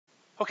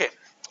Okay,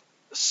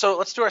 so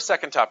let's do our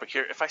second topic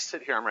here. If I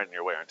sit here, I'm right in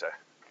your way, aren't I?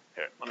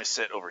 Here, let me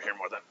sit over here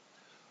more then.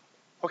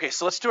 Okay,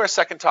 so let's do our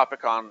second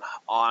topic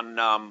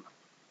on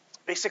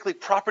basically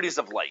properties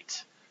of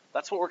light.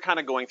 That's what we're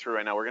kind of going through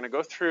right now. We're going to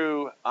go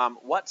through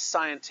what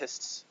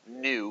scientists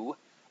knew,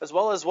 as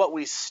well as what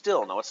we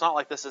still know. It's not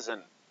like this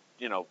isn't,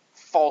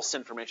 false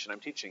information I'm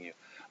teaching you.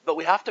 But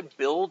we have to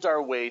build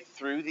our way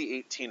through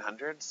the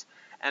 1800s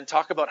and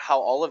talk about how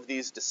all of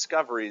these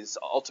discoveries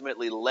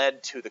ultimately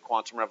led to the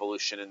quantum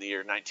revolution in the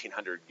year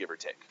 1900, give or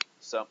take.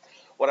 So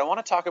what I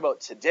want to talk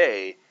about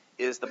today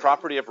is the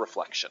property of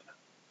reflection.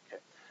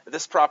 Okay.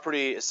 This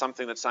property is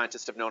something that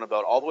scientists have known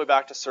about all the way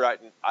back to Sir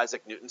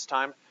Isaac Newton's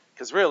time,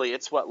 because really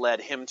it's what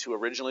led him to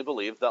originally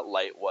believe that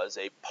light was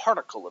a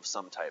particle of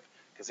some type,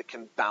 because it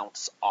can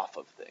bounce off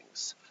of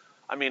things.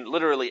 I mean,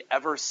 literally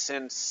ever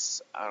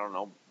since,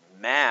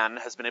 man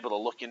has been able to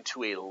look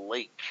into a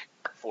lake,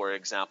 for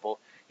example,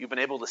 you've been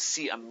able to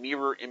see a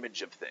mirror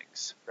image of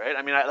things, right?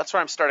 I mean, that's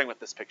where I'm starting with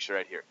this picture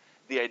right here.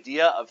 The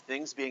idea of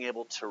things being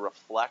able to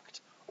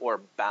reflect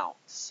or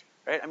bounce,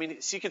 right? I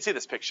mean, so you can see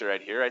this picture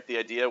right here, right? The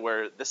idea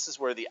where this is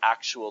where the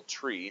actual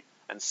tree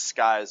and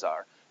skies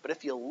are. But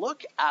if you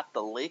look at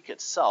the lake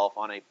itself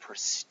on a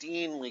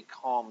pristinely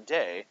calm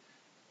day,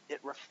 it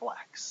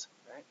reflects,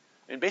 right?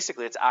 I mean,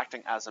 basically, it's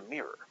acting as a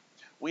mirror.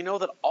 We know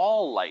that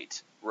all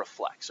light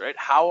reflects, right?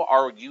 How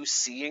are you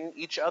seeing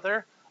each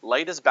other?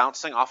 Light is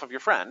bouncing off of your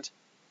friend.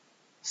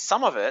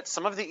 Some of the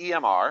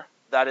EMR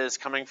that is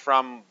coming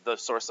from the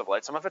source of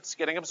light, some of it's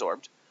getting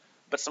absorbed,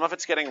 but some of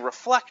it's getting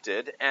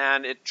reflected,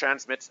 and it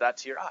transmits that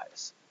to your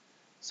eyes.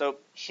 So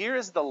here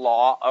is the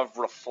law of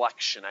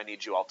reflection I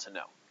need you all to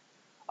know.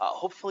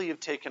 Hopefully you've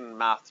taken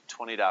Math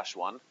 20-1.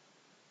 Are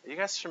you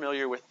guys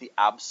familiar with the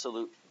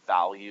absolute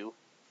value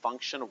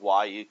function?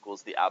 Y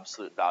equals the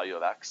absolute value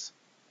of x?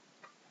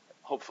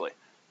 Hopefully.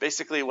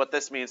 Basically what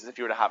this means is if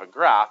you were to have a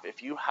graph,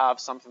 if you have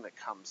something that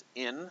comes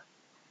in,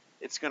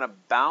 it's going to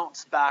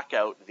bounce back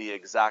out the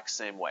exact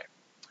same way.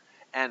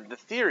 And the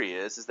theory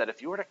is that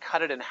if you were to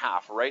cut it in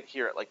half right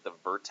here at like the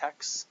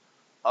vertex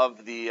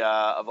of the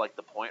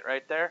point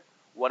right there,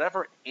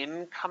 whatever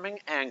incoming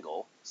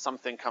angle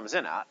something comes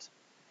in at,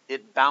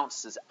 it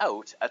bounces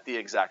out at the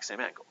exact same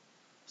angle.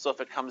 So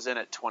if it comes in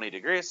at 20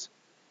 degrees,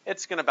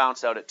 it's going to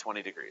bounce out at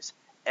 20 degrees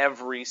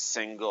every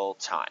single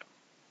time.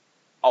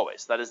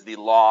 Always. That is the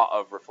law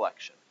of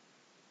reflection.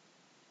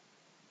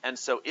 And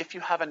so if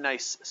you have a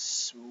nice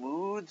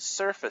smooth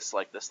surface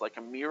like this, like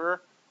a mirror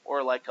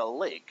or like a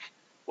lake,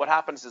 what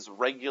happens is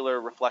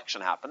regular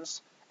reflection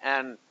happens,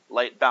 and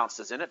light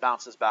bounces in, it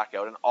bounces back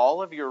out, and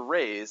all of your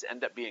rays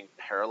end up being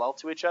parallel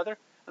to each other,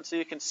 and so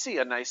you can see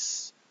a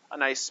nice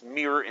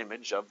mirror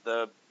image of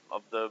the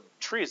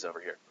trees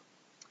over here.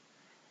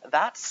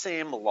 That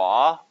same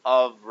law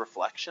of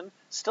reflection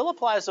still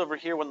applies over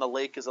here when the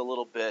lake is a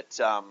little bit,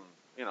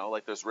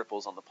 like there's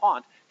ripples on the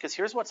pond, because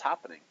here's what's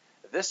happening.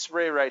 This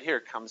ray right here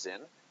comes in,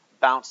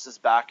 bounces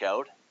back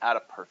out at a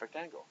perfect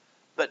angle.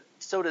 But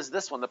so does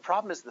this one. The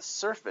problem is the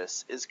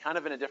surface is kind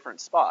of in a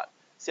different spot.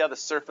 See how the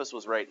surface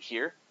was right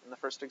here in the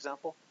first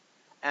example?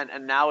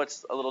 And now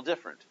it's a little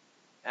different.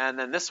 And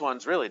then this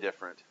one's really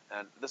different,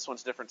 and this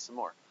one's different some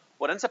more.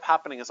 What ends up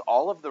happening is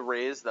all of the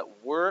rays that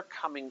were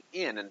coming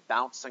in and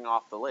bouncing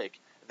off the lake,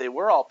 they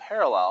were all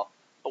parallel,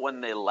 but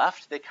when they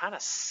left, they kind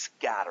of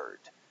scattered.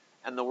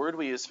 And the word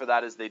we use for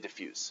that is they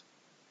diffuse.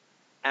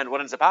 And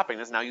what ends up happening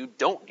is now you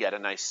don't get a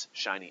nice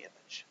shiny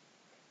image.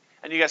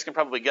 And you guys can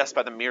probably guess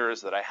by the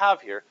mirrors that I have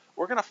here,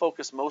 we're going to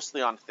focus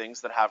mostly on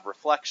things that have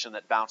reflection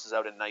that bounces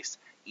out in nice,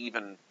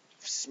 even,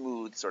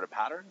 smooth sort of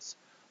patterns.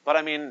 But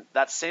I mean,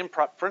 that same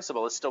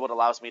principle is still what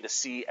allows me to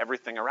see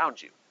everything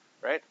around you,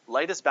 right?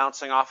 Light is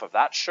bouncing off of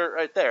that shirt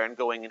right there and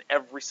going in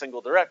every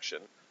single direction.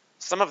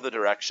 Some of the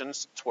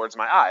directions towards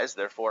my eyes,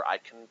 therefore I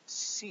can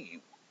see you.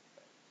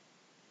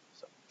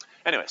 So,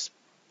 anyways,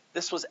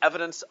 this was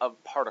evidence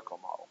of particle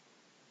model.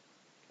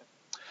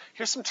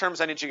 Here's some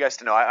terms I need you guys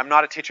to know. I'm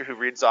not a teacher who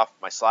reads off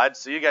my slides,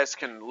 so you guys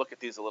can look at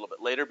these a little bit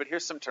later, but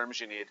here's some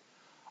terms you need.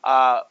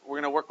 We're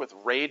going to work with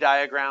ray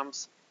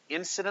diagrams.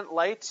 Incident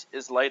light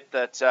is light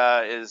that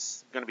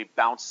is going to be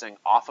bouncing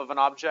off of an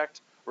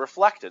object.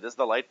 Reflected is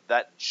the light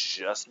that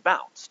just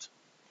bounced.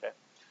 Okay.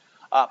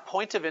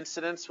 Point of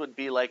incidence would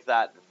be like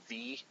that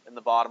V in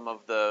the bottom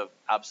of the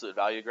absolute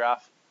value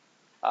graph.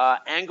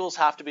 Angles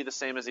have to be the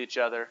same as each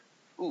other.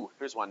 Ooh,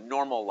 here's one,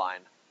 normal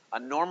line. A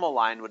normal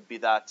line would be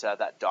that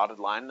dotted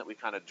line that we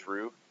kind of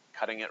drew,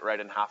 cutting it right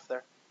in half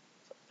there.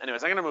 So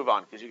anyways, I'm going to move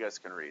on because you guys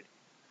can read.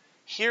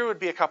 Here would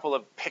be a couple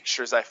of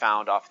pictures I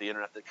found off the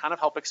internet that kind of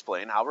help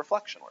explain how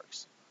reflection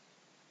works.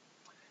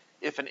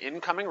 If an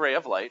incoming ray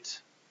of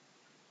light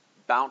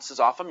bounces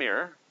off a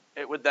mirror,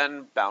 it would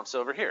then bounce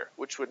over here,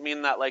 which would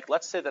mean that, like,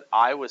 let's say that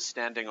I was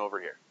standing over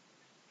here,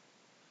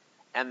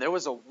 and there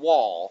was a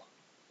wall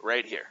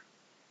right here,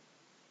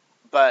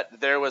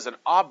 but there was an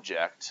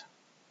object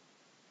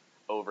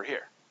over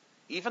here.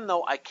 Even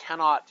though I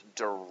cannot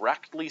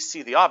directly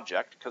see the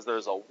object because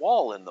there's a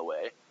wall in the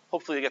way,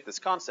 hopefully you get this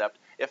concept,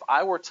 if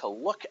I were to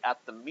look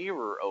at the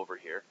mirror over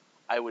here,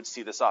 I would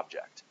see this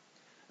object.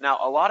 Now,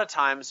 a lot of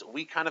times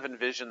we kind of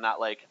envision that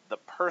like the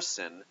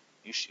person,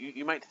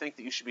 you might think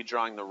that you should be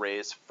drawing the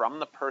rays from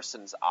the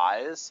person's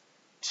eyes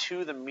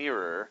to the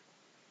mirror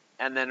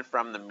and then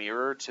from the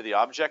mirror to the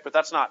object, but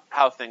that's not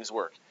how things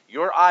work.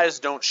 Your eyes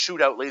don't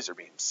shoot out laser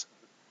beams,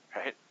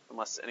 right?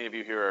 Unless any of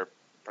you here are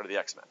part of the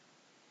X-Men.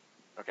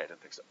 Okay, I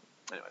didn't think so.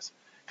 Anyways,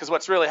 because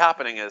what's really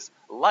happening is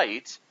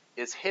light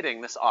is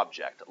hitting this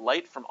object.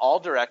 Light from all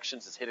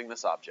directions is hitting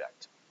this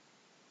object.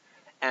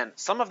 And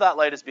some of that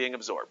light is being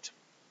absorbed.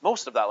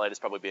 Most of that light is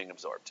probably being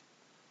absorbed.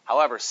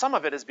 However, some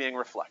of it is being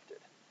reflected.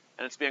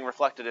 And it's being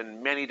reflected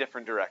in many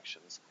different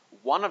directions.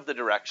 One of the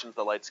directions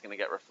the light's going to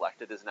get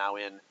reflected is now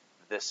in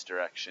this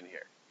direction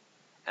here.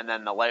 And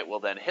then the light will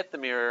then hit the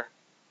mirror,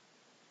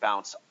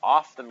 bounce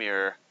off the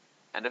mirror,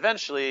 and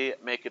eventually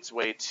make its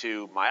way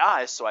to my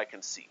eyes so I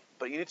can see.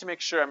 But you need to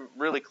make sure I'm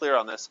really clear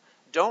on this.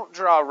 Don't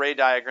draw ray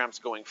diagrams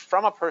going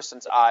from a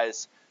person's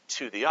eyes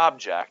to the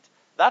object.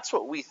 That's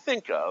what we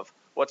think of.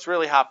 What's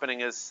really happening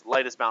is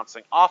light is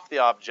bouncing off the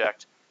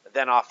object,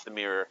 then off the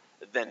mirror,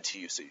 then to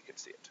you so you can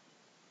see it.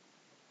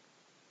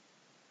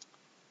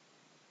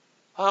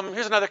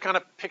 Here's another kind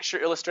of picture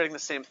illustrating the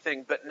same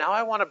thing, but now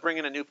I want to bring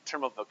in a new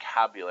term of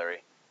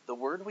vocabulary. The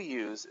word we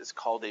use is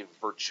called a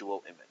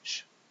virtual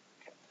image.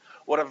 Okay.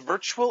 What a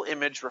virtual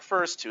image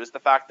refers to is the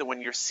fact that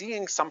when you're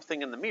seeing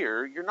something in the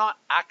mirror, you're not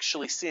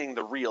actually seeing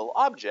the real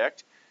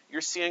object,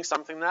 you're seeing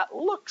something that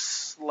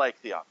looks like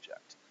the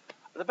object.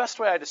 The best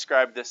way I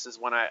describe this is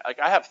when I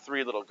have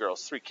 3 little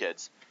girls, 3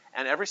 kids,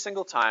 and every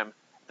single time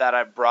that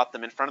I've brought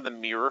them in front of the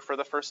mirror for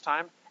the first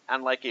time,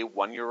 and like a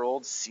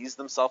 1-year-old sees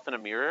themselves in a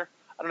mirror,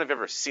 I don't know if you've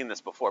ever seen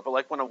this before, but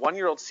like when a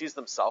 1-year-old sees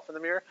themselves in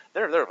the mirror,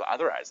 their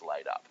eyes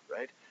light up,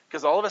 right?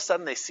 Because all of a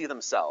sudden they see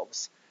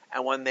themselves,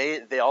 and when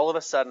they all of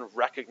a sudden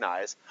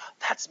recognize,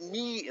 that's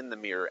me in the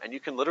mirror, and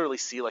you can literally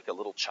see like a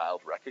little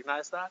child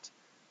recognize that.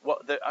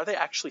 Well, are they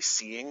actually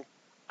seeing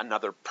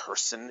another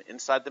person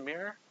inside the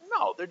mirror?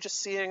 No, they're just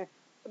seeing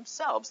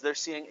themselves. They're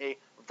seeing a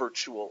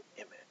virtual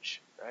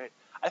image, right?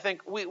 I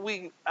think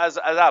we as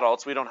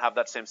adults, we don't have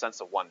that same sense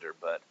of wonder,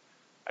 but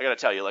I gotta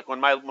tell you, like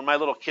when my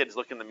little kids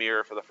look in the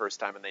mirror for the first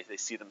time and they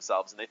see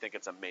themselves and they think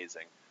it's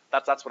amazing,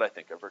 that's what I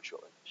think, a virtual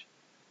image,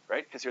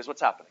 right? Because here's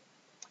what's happening.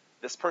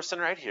 This person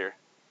right here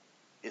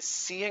is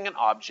seeing an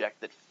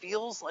object that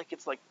feels like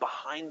it's like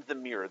behind the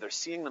mirror. They're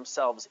seeing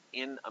themselves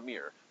in a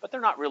mirror, but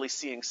they're not really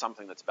seeing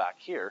something that's back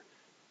here.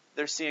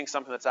 They're seeing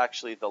something that's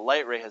actually, the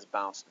light ray has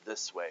bounced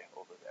this way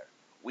over there.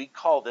 We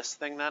call this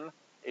thing then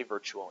a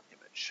virtual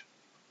image.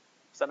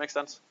 Does that make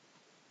sense?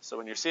 So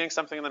when you're seeing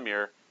something in the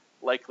mirror,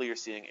 likely you're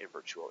seeing a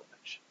virtual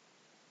image.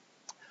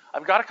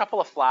 I've got a couple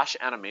of flash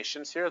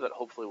animations here that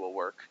hopefully will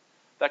work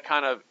that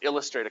kind of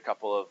illustrate a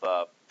couple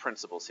of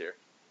principles here.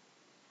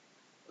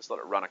 Just let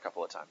it run a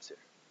couple of times here.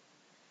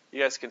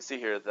 You guys can see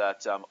here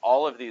that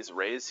all of these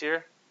rays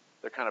here,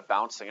 they're kind of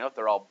bouncing out.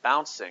 They're all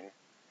bouncing.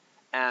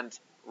 And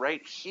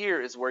right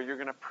here is where you're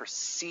going to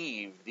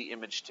perceive the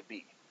image to be.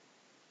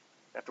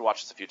 You have to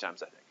watch this a few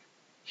times, I think.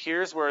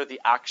 Here's where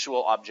the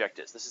actual object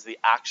is. This is the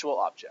actual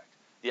object.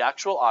 The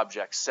actual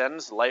object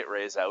sends light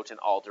rays out in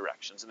all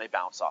directions, and they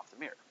bounce off the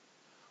mirror.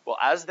 Well,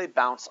 as they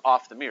bounce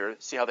off the mirror,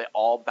 see how they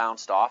all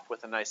bounced off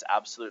with a nice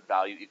absolute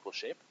value equal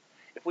shape?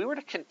 If we were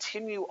to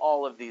continue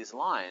all of these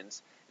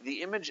lines,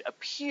 the image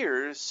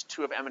appears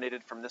to have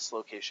emanated from this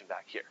location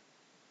back here.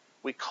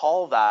 We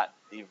call that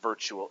the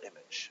virtual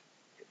image.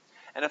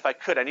 And if I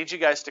could, I need you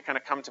guys to kind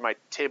of come to my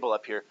table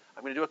up here.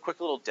 I'm going to do a quick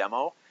little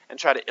demo and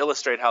try to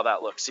illustrate how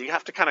that looks. So you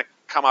have to kind of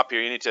come up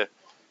here. You need to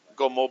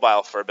go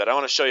mobile for a bit. I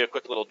want to show you a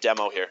quick little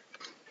demo here.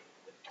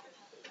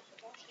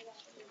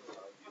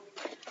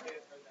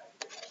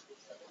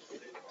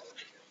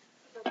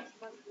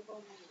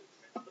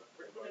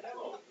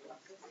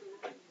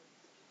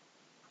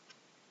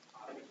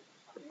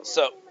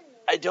 So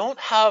I don't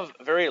have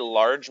very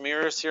large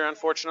mirrors here,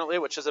 unfortunately,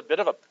 which is a bit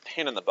of a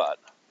pain in the butt.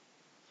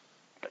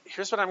 But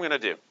here's what I'm going to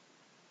do.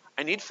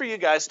 I need for you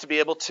guys to be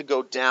able to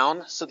go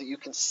down so that you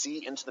can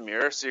see into the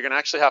mirror. So you're going to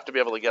actually have to be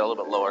able to get a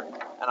little bit lower.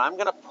 And I'm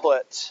going to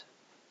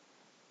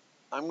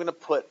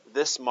put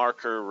this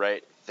marker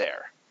right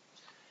there.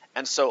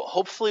 And so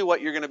hopefully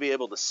what you're going to be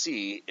able to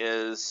see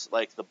is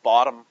like the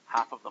bottom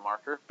half of the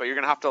marker, but you're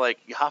going to have to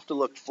you have to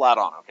look flat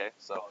on, okay?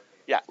 So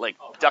yeah, like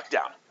duck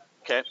down,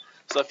 okay?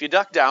 So if you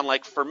duck down,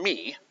 like for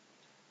me,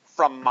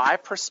 from my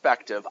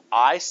perspective,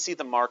 I see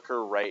the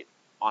marker right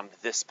on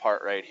this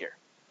part right here.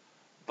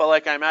 But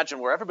like I imagine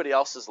where everybody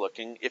else is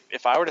looking,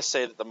 if I were to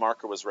say that the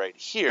marker was right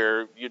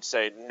here, you'd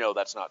say, no,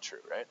 that's not true,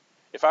 right?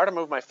 If I were to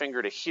move my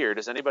finger to here,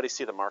 does anybody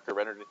see the marker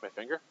right underneath my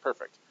finger?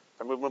 Perfect.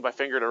 If I move my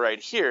finger to right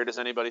here, does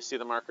anybody see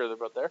the marker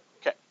about there?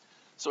 Okay.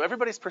 So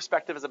everybody's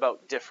perspective is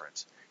about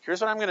different.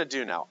 Here's what I'm going to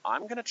do now.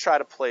 I'm going to try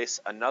to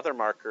place another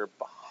marker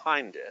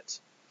behind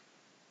it.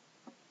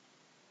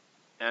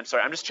 And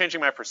sorry, I'm just changing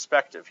my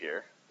perspective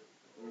here.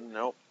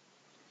 Nope.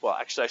 Well,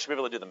 actually, I should be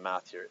able to do the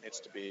math here. It needs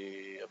to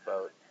be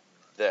about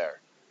there.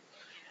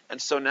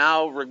 And so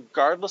now,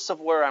 regardless of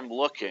where I'm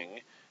looking,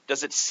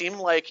 does it seem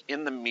like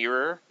in the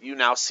mirror you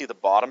now see the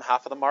bottom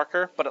half of the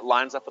marker, but it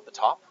lines up with the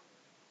top?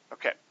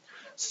 Okay.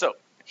 So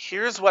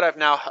Here's what I've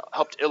now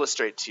helped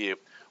illustrate to you.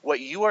 What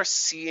you are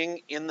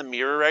seeing in the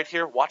mirror right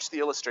here, watch the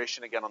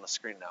illustration again on the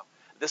screen now.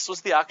 This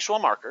was the actual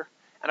marker,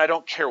 and I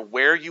don't care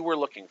where you were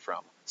looking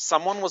from.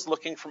 Someone was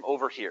looking from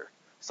over here.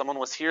 Someone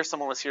was here,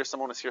 someone was here,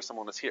 someone was here,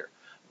 someone was here.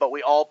 But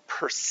we all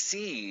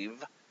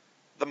perceive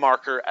the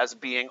marker as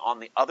being on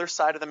the other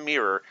side of the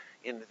mirror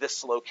in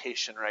this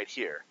location right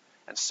here.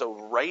 And so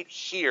right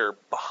here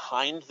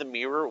behind the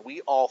mirror,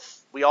 we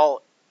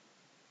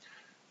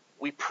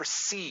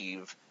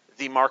perceive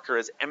the marker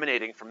as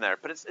emanating from there,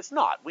 but it's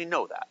not. We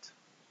know that.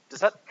 Does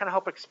that kind of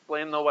help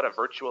explain, though, what a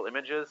virtual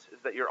image is? Is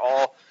that you're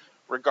all,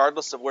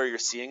 regardless of where you're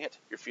seeing it,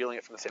 you're feeling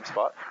it from the same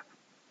spot?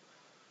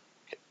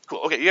 Okay, cool.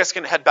 Okay, you guys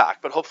can head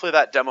back, but hopefully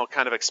that demo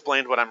kind of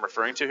explained what I'm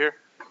referring to here.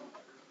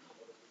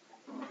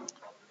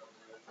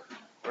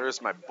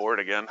 Where's my board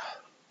again?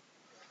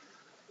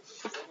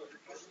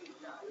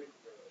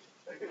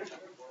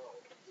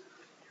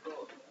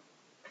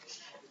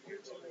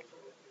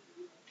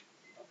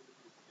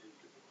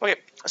 Okay,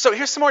 so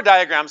here's some more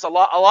diagrams. A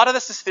lot of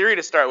this is theory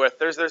to start with.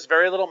 There's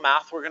very little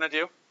math we're going to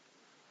do.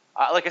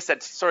 Like I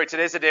said, sorry,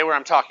 today's a day where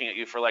I'm talking at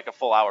you for like a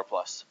full hour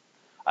plus.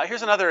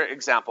 Here's another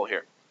example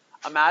here.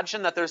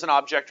 Imagine that there's an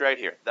object right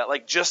here, that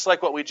just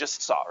like what we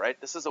just saw, right?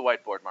 This is a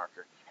whiteboard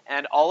marker.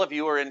 And all of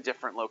you are in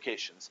different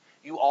locations.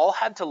 You all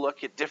had to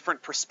look at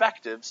different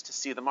perspectives to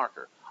see the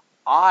marker.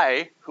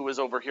 I, who was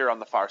over here on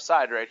the far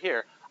side right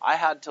here, I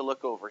had to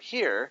look over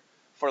here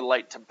for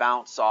light to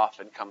bounce off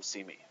and come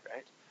see me,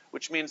 right?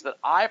 Which means that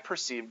I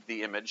perceived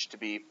the image to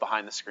be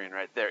behind the screen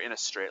right there in a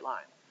straight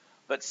line.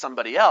 But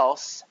somebody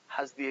else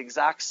has the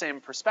exact same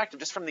perspective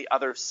just from the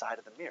other side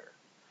of the mirror.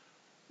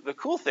 The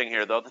cool thing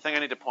here, though, the thing I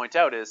need to point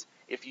out is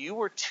if you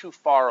were too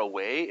far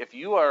away, if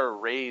you are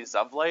Ray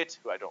Zuvlight,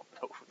 who I don't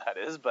know who that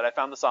is, but I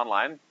found this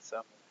online,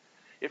 so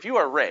if you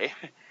are Ray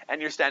and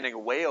you're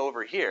standing way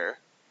over here,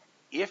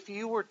 if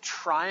you were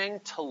trying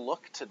to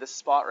look to this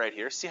spot right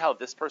here, see how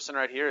this person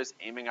right here is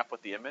aiming up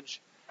with the image?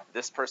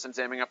 This person's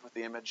aiming up with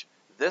the image.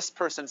 This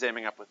person's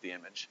aiming up with the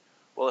image.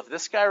 Well, if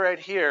this guy right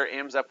here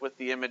aims up with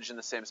the image in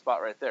the same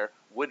spot right there,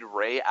 would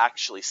Ray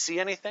actually see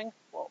anything?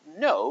 Well,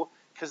 no,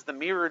 because the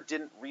mirror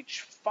didn't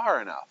reach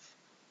far enough.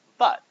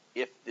 But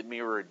if the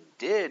mirror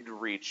did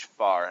reach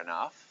far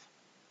enough,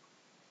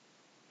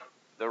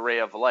 the ray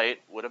of light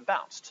would have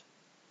bounced.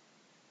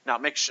 Now,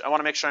 I want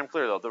to make sure I'm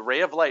clear, though. The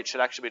ray of light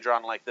should actually be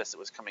drawn like this. It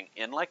was coming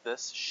in like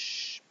this.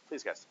 Shh,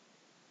 please, guys.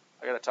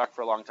 I got to talk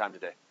for a long time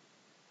today.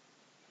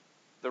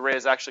 The ray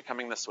is actually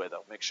coming this way,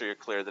 though. Make sure you're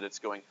clear that it's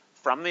going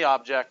from the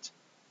object,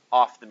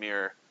 off the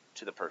mirror,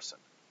 to the person.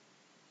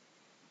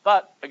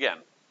 But, again,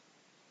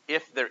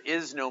 if there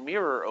is no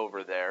mirror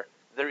over there,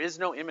 there is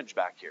no image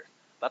back here.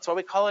 That's why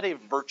we call it a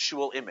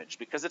virtual image,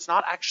 because it's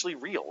not actually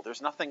real.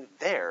 There's nothing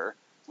there.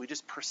 We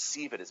just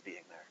perceive it as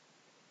being there.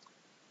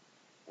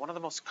 One of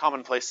the most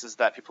common places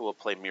that people will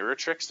play mirror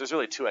tricks, there's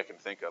really two I can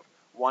think of.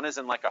 One is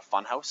in like a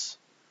fun house,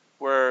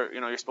 where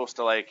you're supposed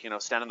to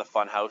stand in the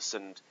fun house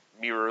and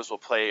mirrors will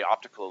play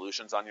optical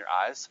illusions on your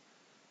eyes.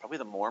 Probably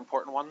the more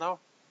important one, though,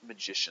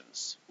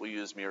 magicians will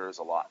use mirrors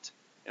a lot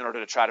in order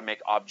to try to make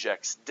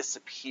objects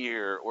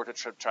disappear or to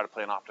try to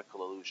play an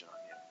optical illusion on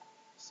you.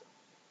 So,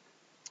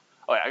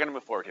 all right, I got to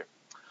move forward here.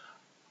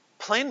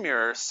 Plane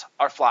mirrors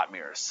are flat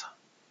mirrors,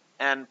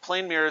 and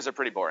plane mirrors are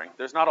pretty boring.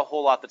 There's not a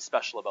whole lot that's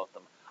special about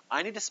them.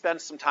 I need to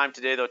spend some time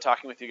today, though,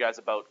 talking with you guys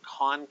about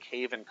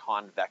concave and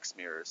convex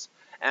mirrors.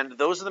 And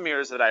those are the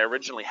mirrors that I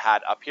originally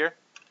had up here.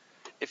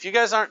 If you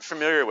guys aren't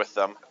familiar with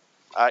them,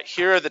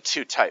 here are the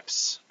two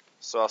types.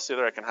 So I'll see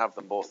that I can have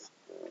them both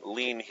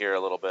lean here a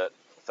little bit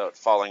without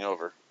falling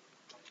over.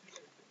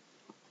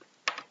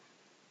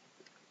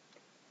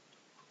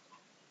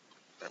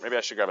 Or maybe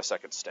I should grab a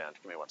second stand.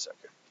 Give me 1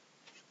 second.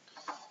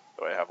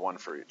 So I have one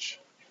for each.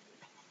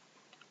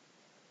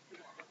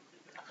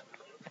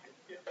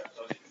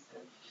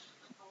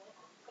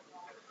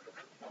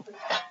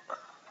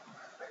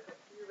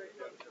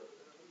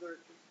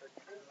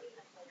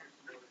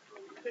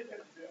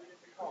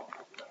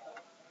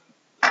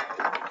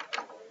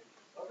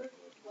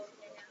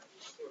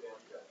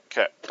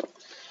 Okay.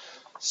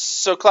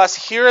 So class,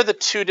 here are the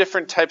two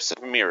different types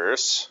of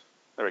mirrors.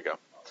 There we go.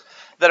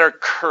 That are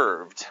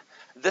curved.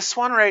 This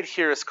one right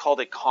here is called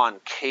a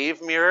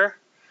concave mirror,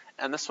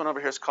 and this one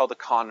over here is called a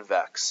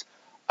convex.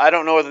 I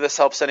don't know whether this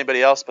helps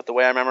anybody else, but the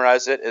way I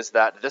memorize it is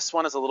that this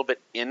one is a little bit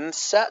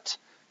inset,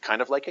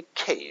 kind of like a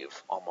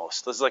cave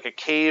almost. This is like a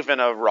cave in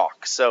a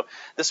rock. So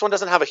this one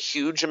doesn't have a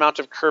huge amount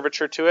of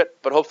curvature to it,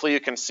 but hopefully you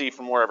can see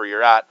from wherever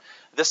you're at.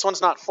 This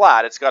one's not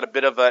flat. It's got a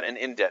bit of an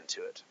indent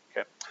to it.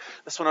 Okay.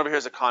 This one over here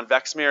is a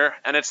convex mirror,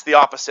 and it's the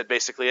opposite,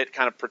 basically. It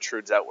kind of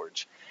protrudes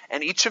outwards.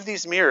 And each of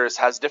these mirrors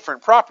has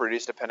different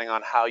properties depending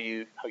on how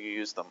you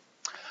use them.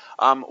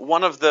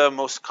 One of the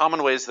most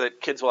common ways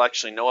that kids will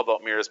actually know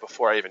about mirrors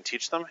before I even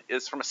teach them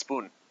is from a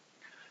spoon.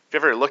 If you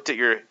ever looked at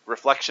your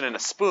reflection in a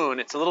spoon,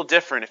 it's a little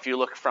different if you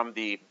look from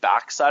the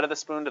back side of the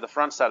spoon to the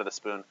front side of the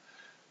spoon.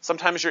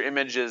 Sometimes your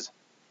image is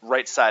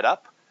right side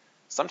up.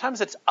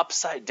 Sometimes it's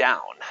upside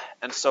down.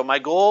 And so my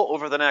goal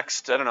over the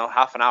next, I don't know,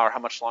 half an hour, how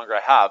much longer I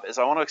have, is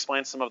I want to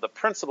explain some of the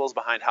principles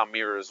behind how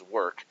mirrors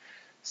work,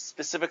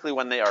 specifically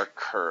when they are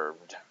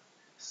curved.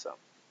 So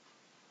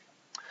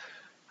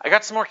I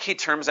got some more key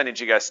terms I need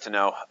you guys to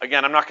know.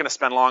 Again, I'm not going to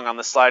spend long on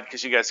this slide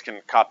because you guys can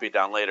copy it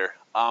down later.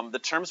 The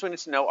terms we need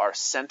to know are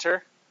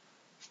center,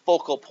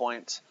 focal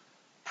point,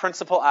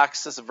 principal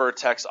axis,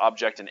 vertex,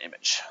 object, and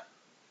image.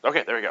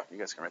 Okay, there we go. You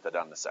guys can write that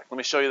down in a sec. Let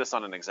me show you this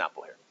on an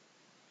example here.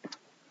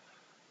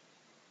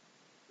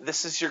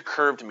 This is your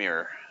curved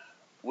mirror.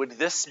 Would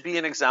this be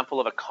an example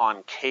of a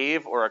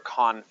concave or a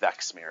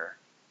convex mirror?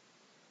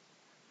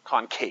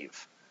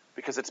 Concave,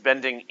 because it's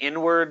bending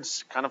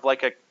inwards, kind of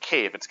like a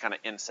cave. It's kind of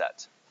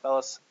inset.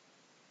 Fellas?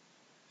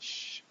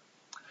 Shh.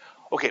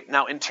 Okay,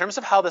 now in terms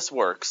of how this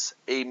works,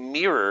 a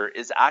mirror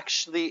is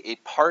actually a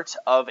part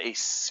of a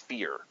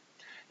sphere.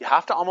 You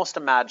have to almost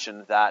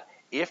imagine that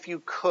if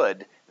you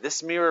could,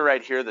 this mirror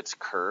right here that's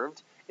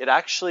curved, it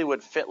actually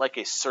would fit like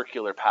a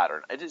circular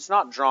pattern. It is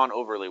not drawn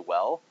overly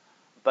well,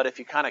 but if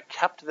you kind of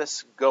kept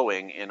this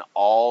going in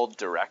all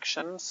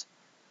directions,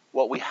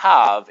 what we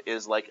have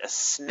is like a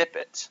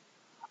snippet,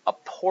 a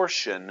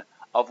portion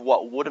of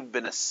what would have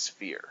been a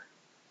sphere.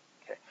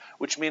 Okay?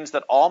 Which means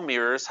that all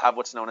mirrors have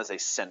what's known as a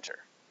center,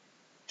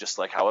 just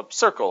like how a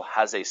circle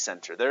has a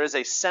center. There is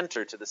a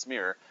center to this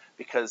mirror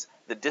because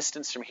the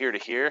distance from here to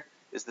here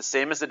is the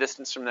same as the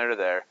distance from there to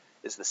there,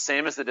 is the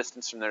same as the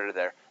distance from there to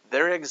there.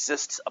 There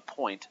exists a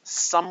point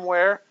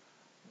somewhere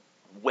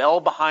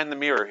well behind the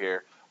mirror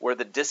here where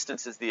the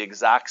distance is the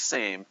exact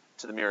same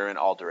to the mirror in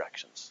all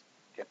directions.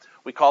 Okay?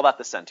 We call that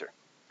the center.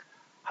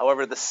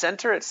 However, the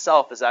center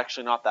itself is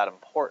actually not that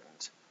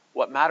important.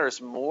 What matters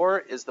more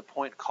is the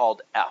point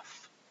called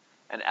F.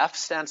 And F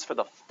stands for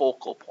the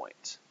focal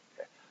point.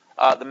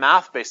 Okay? The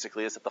math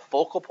basically is that the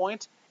focal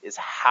point is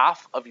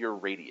half of your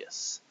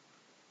radius.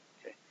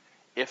 Okay?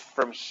 If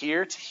from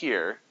here to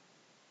here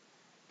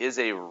is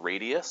a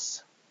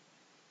radius,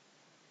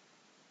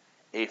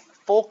 a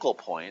focal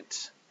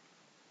point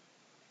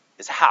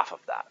is half of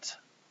that.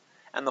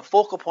 And the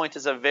focal point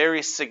is a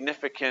very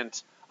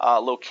significant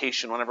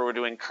location whenever we're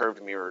doing curved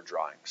mirror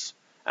drawings.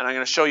 And I'm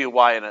going to show you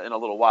why in a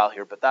little while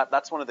here, but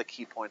that's one of the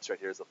key points right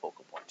here is the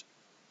focal point.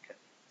 Okay.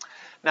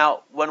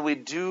 Now, when we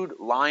do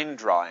line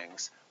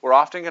drawings, we're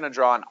often going to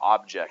draw an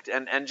object.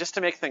 And just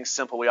to make things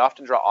simple, we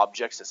often draw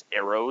objects as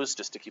arrows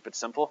just to keep it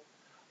simple.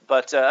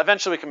 But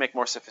eventually we can make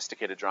more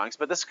sophisticated drawings,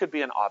 but this could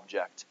be an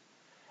object.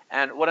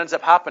 And what ends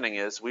up happening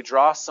is we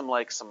draw some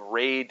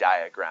ray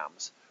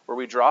diagrams where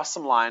we draw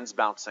some lines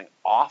bouncing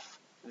off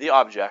the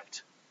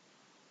object,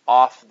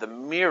 off the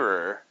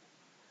mirror,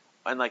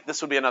 and like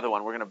this would be another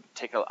one. We're going to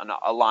take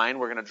a line,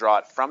 we're going to draw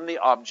it from the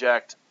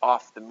object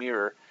off the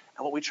mirror,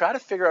 and what we try to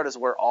figure out is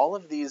where all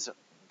of these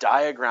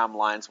diagram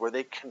lines, where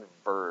they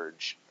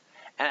converge.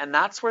 And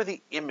that's where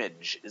the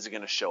image is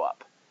going to show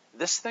up.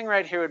 This thing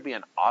right here would be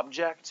an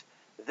object.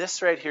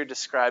 This right here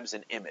describes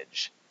an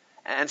image.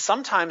 And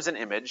sometimes an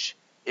image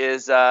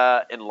is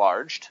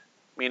enlarged,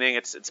 meaning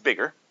it's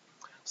bigger.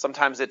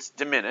 Sometimes it's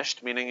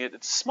diminished, meaning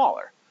it's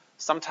smaller.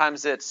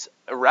 Sometimes it's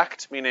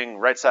erect, meaning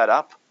right side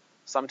up.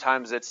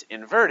 Sometimes it's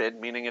inverted,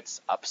 meaning it's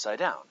upside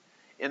down.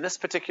 In this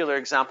particular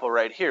example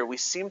right here, we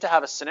seem to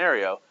have a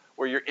scenario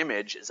where your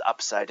image is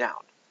upside down.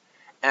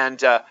 And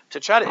to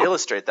try to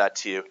illustrate that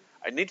to you,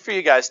 I need for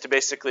you guys to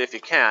basically, if you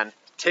can,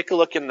 take a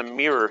look in the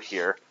mirror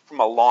here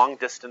from a long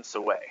distance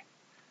away.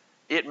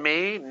 It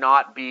may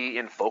not be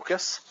in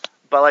focus,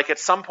 but like at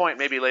some point,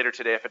 maybe later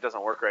today, if it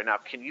doesn't work right now,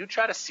 can you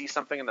try to see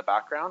something in the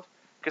background?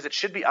 Because it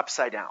should be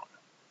upside down.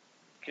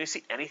 Can you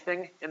see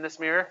anything in this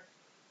mirror?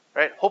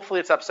 Right?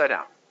 Hopefully it's upside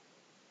down.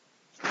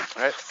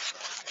 Right?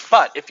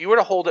 But if you were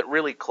to hold it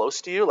really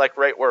close to you, like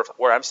right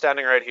where I'm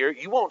standing right here,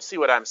 you won't see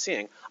what I'm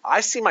seeing.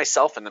 I see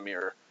myself in the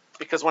mirror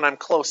because when I'm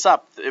close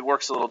up, it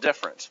works a little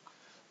different.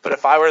 But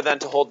if I were then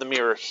to hold the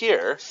mirror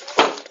here,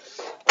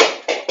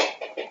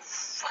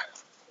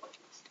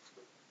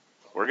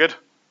 we're good?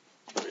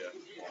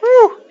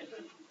 Whew,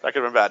 that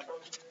could have been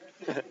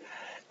bad.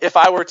 If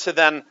I were to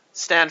then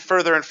stand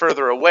further and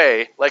further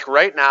away, like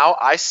right now,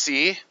 I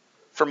see,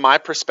 from my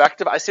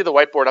perspective, I see the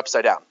whiteboard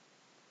upside down.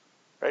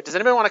 Right? Does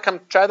anybody want to come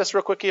try this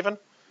real quick even?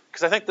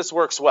 Because I think this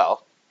works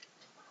well.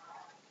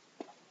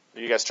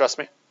 Do you guys trust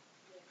me?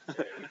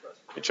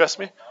 You trust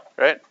me?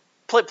 Right?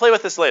 Play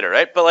with this later,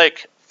 right? But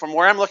like from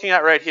where I'm looking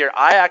at right here,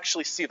 I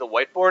actually see the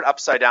whiteboard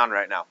upside down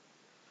right now.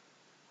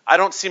 I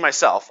don't see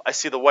myself. I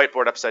see the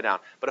whiteboard upside down.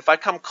 But if I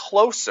come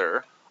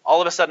closer, all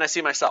of a sudden I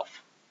see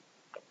myself.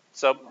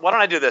 So why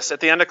don't I do this?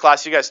 At the end of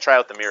class, you guys try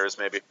out the mirrors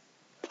maybe.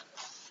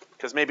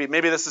 Because maybe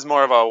this is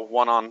more of a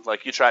one-on,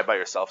 like you try it by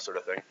yourself sort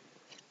of thing.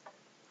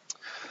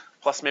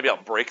 Plus maybe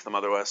I'll break them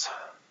otherwise.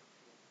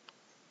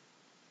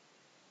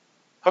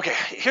 Okay,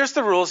 here's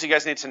the rules you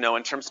guys need to know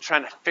in terms of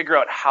trying to figure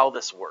out how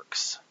this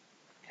works.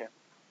 Okay,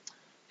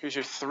 here's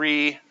your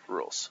 3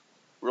 rules.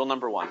 Rule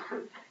number 1.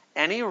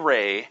 Any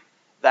ray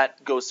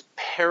that goes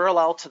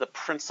parallel to the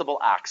principal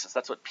axis,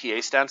 that's what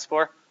PA stands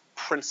for,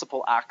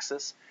 principal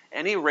axis.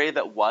 Any ray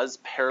that was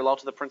parallel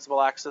to the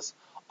principal axis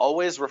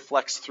always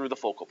reflects through the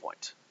focal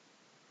point.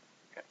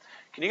 Okay.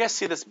 Can you guys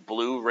see this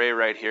blue ray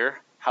right here?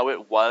 How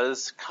it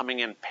was coming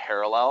in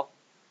parallel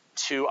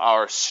to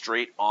our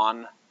straight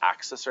on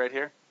axis right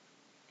here?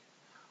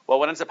 Well,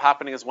 what ends up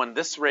happening is when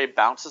this ray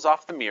bounces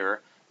off the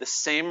mirror, the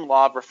same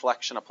law of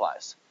reflection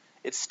applies.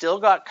 It still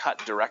got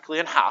cut directly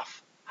in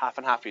half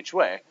and half each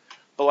way,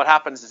 but what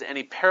happens is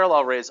any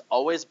parallel rays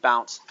always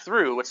bounce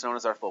through what's known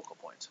as our focal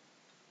point.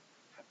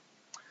 Okay.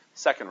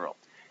 Second rule,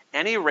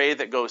 any ray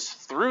that goes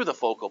through the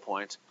focal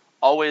point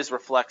always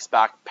reflects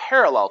back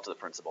parallel to the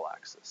principal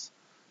axis.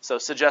 So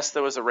suggest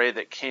there was a ray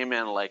that came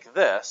in like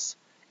this,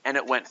 and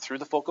it went through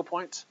the focal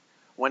point.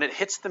 When it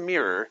hits the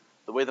mirror,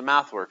 the way the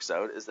math works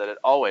out is that it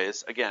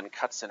always, again,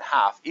 cuts in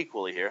half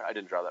equally here. I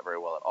didn't draw that very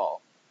well at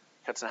all.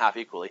 Cuts in half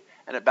equally,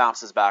 and it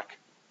bounces back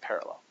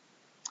parallel.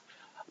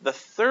 The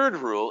third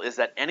rule is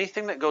that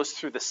anything that goes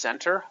through the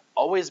center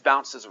always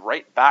bounces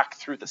right back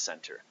through the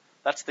center.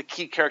 That's the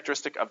key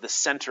characteristic of the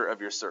center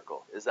of your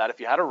circle, is that if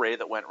you had a ray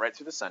that went right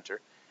through the center,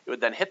 it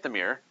would then hit the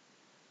mirror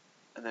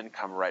and then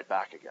come right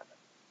back again.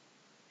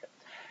 Okay.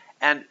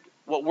 And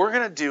what we're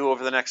going to do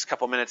over the next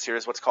couple minutes here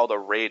is what's called a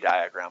ray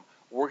diagram.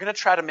 We're going to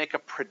try to make a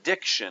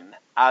prediction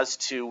as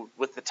to,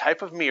 with the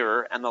type of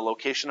mirror and the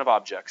location of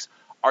objects,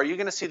 are you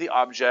going to see the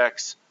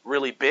objects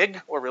really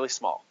big or really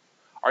small?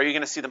 Are you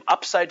going to see them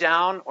upside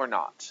down or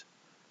not?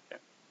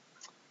 Okay.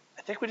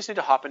 I think we just need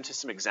to hop into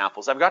some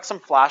examples. I've got some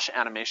flash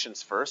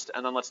animations first,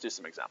 and then let's do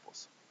some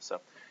examples.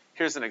 So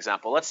here's an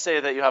example. Let's say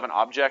that you have an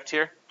object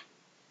here.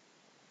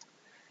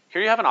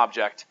 Here you have an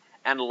object,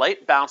 and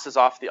light bounces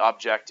off the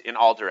object in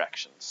all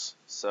directions.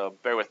 So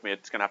bear with me,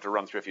 it's going to have to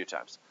run through a few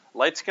times.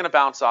 Light's going to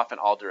bounce off in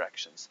all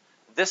directions.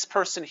 This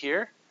person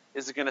here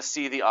is going to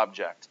see the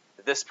object.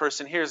 This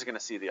person here is going to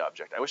see the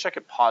object. I wish I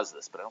could pause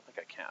this, but I don't think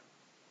I can.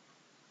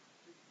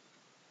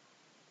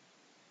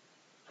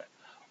 Okay.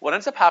 What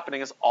ends up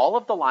happening is all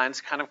of the lines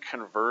kind of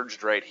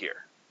converged right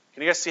here.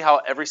 Can you guys see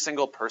how every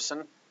single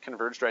person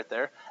converged right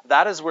there?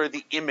 That is where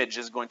the image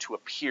is going to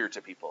appear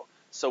to people.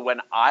 So when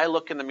I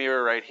look in the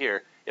mirror right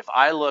here, if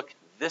I look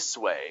this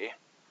way,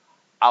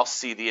 I'll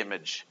see the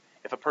image.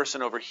 If a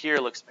person over here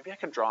looks, maybe I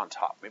can draw on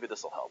top. Maybe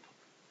this will help.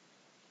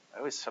 I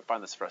always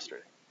find this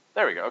frustrating.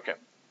 There we go. Okay.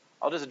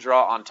 I'll just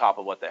draw on top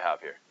of what they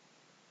have here.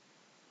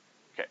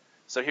 Okay.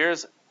 So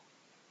here's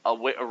a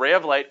ray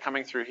of light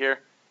coming through here.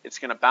 It's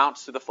going to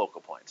bounce through the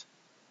focal point.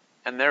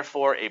 And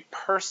therefore, a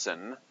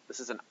person, this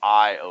is an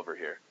eye over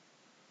here.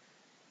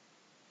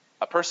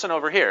 A person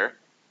over here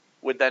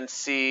would then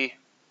see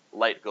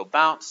light go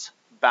bounce,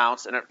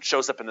 bounce, and it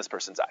shows up in this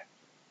person's eye.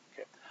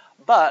 Okay.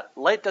 But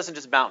light doesn't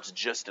just bounce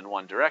just in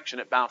one direction,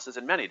 it bounces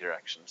in many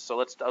directions. So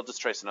I'll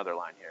just trace another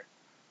line here.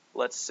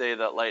 Let's say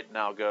that light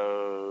now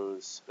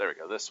goes, there we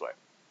go, this way.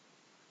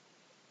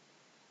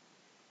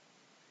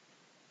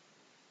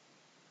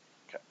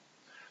 Okay.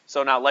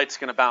 So now light's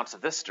going to bounce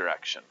this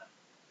direction.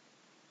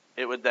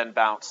 It would then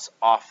bounce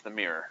off the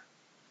mirror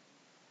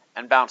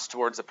and bounce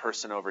towards a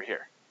person over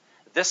here.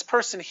 This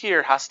person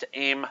here has to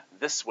aim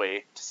this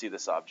way to see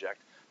this object.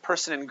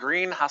 Person in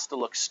green has to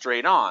look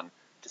straight on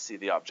to see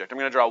the object. I'm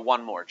going to draw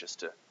one more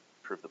just to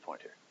prove the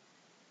point here.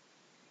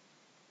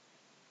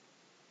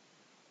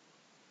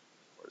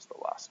 Where's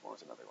the last one?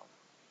 There's another one.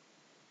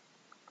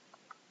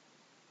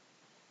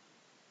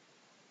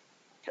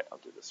 Okay, I'll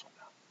do this one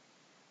now.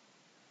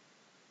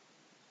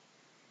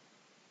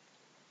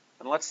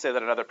 And let's say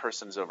that another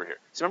person is over here.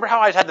 So remember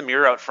how I had the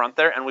mirror out front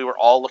there and we were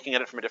all looking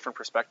at it from a different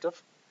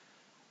perspective?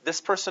 This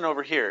person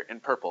over here in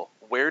purple,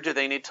 where do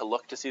they need to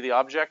look to see the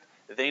object?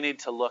 They need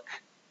to look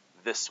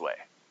this way.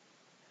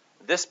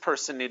 This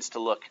person needs to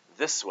look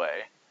this way,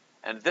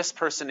 and this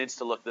person needs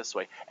to look this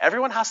way.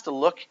 Everyone has to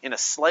look in a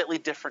slightly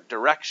different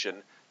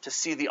direction to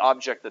see the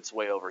object that's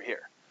way over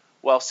here.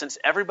 Well, since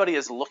everybody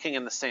is looking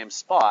in the same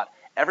spot,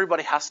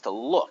 everybody has to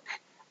look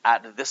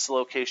at this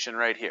location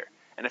right here.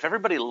 And if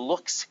everybody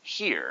looks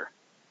here,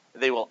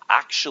 they will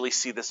actually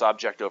see this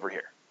object over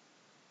here.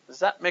 Does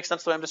that make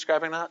sense the way I'm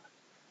describing that?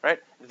 Right?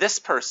 This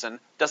person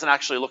doesn't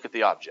actually look at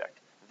the object.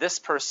 This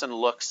person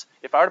looks,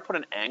 if I were to put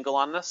an angle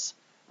on this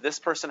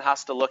person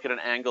has to look at an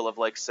angle of,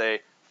 like,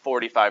 say,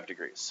 45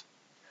 degrees.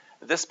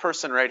 This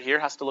person right here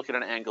has to look at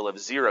an angle of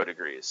 0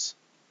 degrees.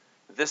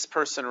 This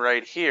person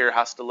right here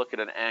has to look at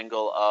an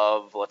angle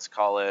of, let's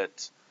call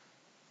it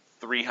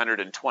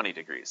 320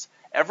 degrees.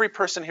 Every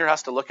person here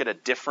has to look at a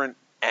different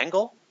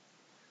angle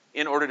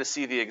in order to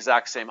see the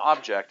exact same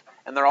object,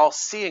 and they're all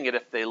seeing it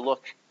if they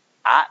look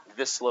at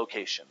this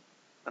location.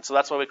 And so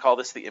that's why we call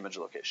this the image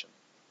location.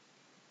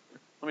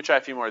 Let me try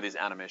a few more of these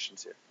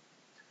animations here.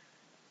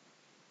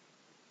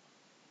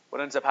 What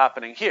ends up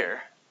happening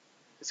here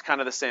is kind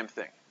of the same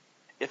thing.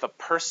 If a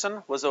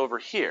person was over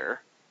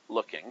here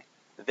looking,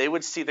 they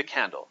would see the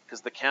candle,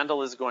 because the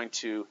candle is going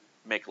to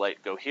make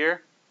light go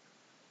here,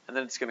 and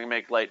then it's going to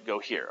make light go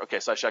here. Okay,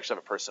 so I should actually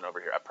have a person over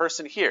here. A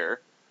person here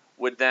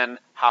would then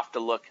have to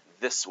look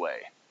this way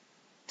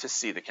to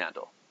see the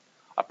candle.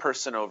 A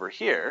person over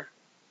here,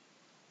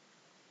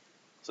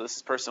 so this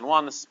is person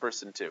 1, this is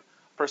person 2.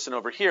 Person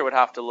over here would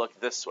have to look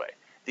this way.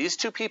 These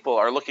two people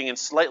are looking in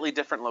slightly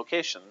different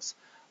locations,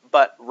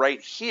 but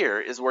right here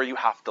is where you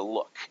have to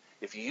look.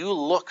 If you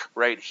look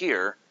right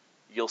here,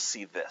 you'll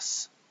see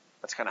this.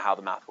 That's kind of how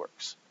the math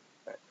works.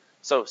 Right?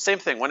 So same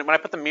thing, when I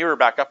put the mirror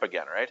back up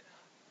again, right?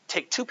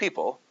 Take two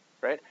people,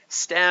 right?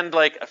 Stand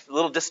like a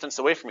little distance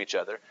away from each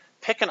other,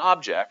 pick an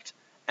object,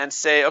 and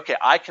say, okay,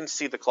 I can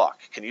see the clock.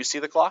 Can you see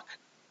the clock?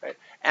 Right?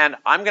 And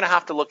I'm going to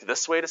have to look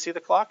this way to see the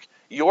clock.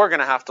 You're going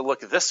to have to look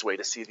this way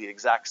to see the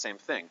exact same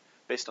thing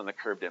based on the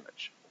curved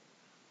image.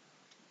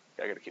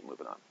 Okay, I got to keep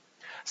moving on.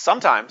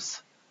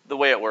 Sometimes the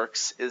way it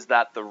works is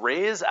that the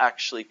rays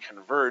actually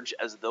converge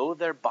as though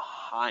they're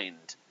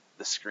behind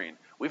the screen.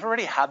 We've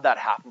already had that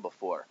happen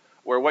before,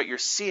 where what you're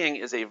seeing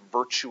is a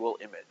virtual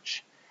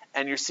image.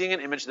 And you're seeing an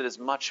image that is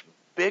much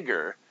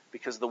bigger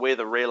because the way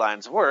the ray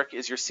lines work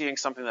is you're seeing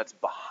something that's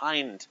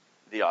behind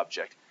the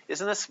object.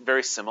 Isn't this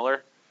very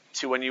similar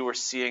to when you were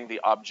seeing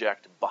the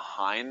object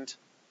behind,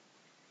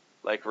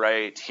 like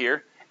right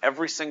here?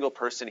 Every single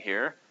person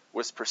here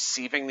was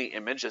perceiving the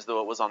image as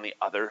though it was on the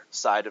other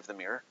side of the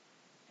mirror.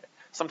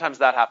 Sometimes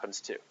that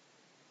happens too.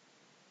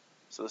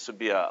 So this would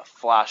be a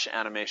flash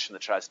animation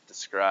that tries to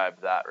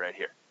describe that right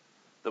here.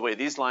 The way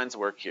these lines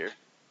work here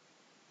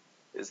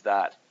is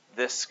that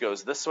this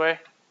goes this way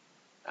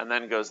and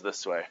then goes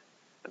this way.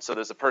 And so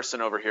there's a person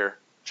over here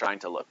trying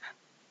to look.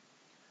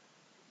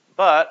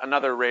 But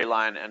another ray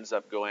line ends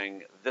up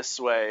going this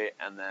way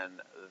and then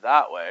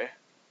that way.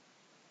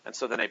 And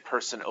so then a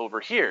person over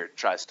here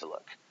tries to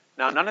look.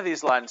 Now, none of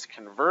these lines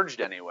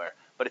converged anywhere,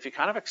 but if you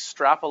kind of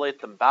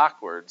extrapolate them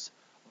backwards,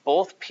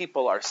 both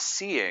people are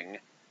seeing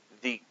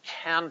the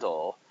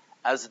candle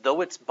as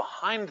though it's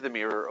behind the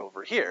mirror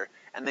over here,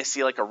 and they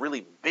see like a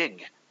really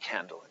big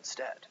candle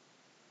instead.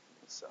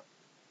 So,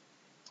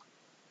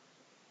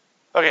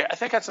 okay, I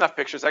think that's enough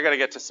pictures. I got to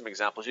get to some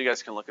examples. You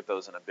guys can look at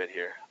those in a bit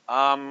here.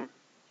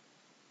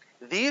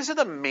 These are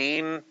the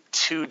main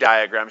two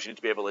diagrams you need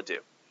to be able to do.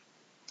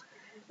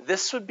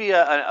 This would be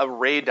a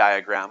ray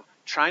diagram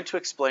trying to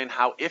explain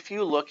how if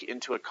you look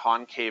into a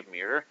concave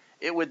mirror,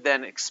 it would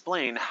then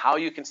explain how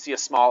you can see a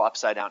small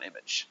upside down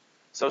image.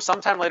 So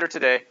sometime later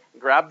today,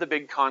 grab the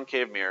big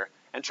concave mirror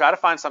and try to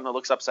find something that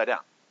looks upside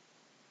down.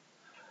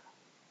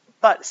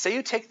 But say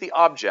you take the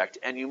object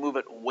and you move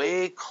it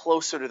way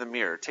closer to the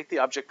mirror. Take the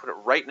object, put it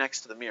right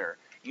next to the mirror.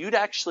 You'd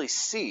actually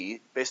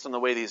see, based on the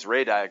way these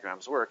ray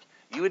diagrams work,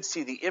 you would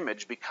see the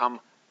image become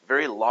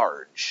very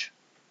large.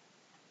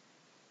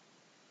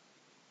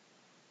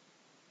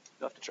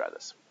 You'll have to try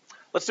this.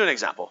 Let's do an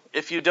example.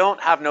 If you don't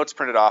have notes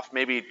printed off,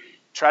 maybe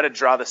try to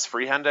draw this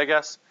freehand, I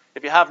guess.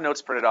 If you have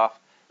notes printed off,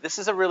 this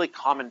is a really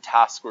common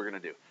task we're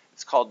going to do.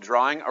 It's called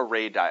drawing a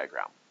ray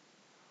diagram.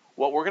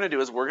 What we're going to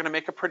do is we're going to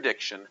make a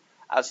prediction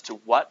as to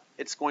what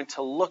it's going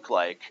to look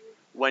like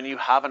when you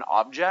have an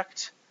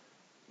object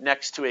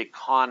next to a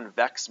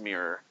convex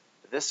mirror.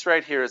 This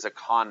right here is a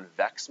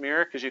convex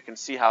mirror because you can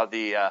see how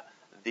the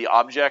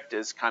object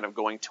is kind of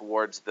going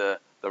towards the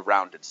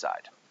rounded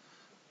side.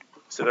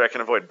 So that I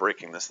can avoid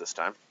breaking this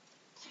time.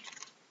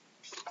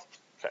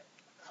 Okay.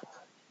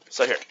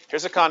 So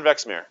here's a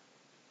convex mirror.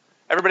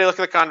 Everybody look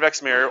at the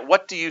convex mirror.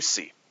 What do you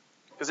see?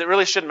 Because it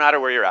really shouldn't matter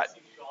where you're at.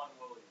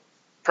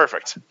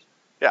 Perfect.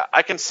 Yeah,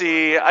 I can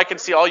see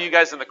all you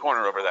guys in the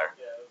corner over there,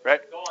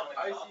 right?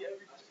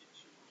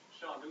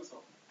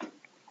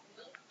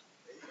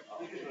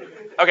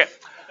 Okay,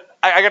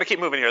 I got to keep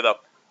moving here though.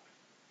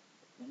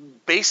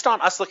 Based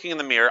on us looking in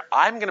the mirror,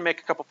 I'm going to make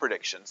a couple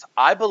predictions.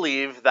 I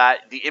believe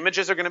that the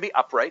images are going to be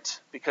upright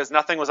because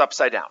nothing was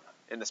upside down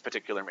in this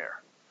particular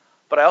mirror.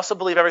 But I also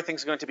believe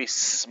everything's going to be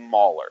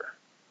smaller.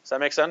 Does that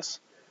make sense?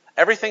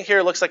 Everything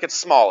here looks like it's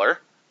smaller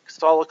because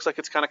it all looks like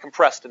it's kind of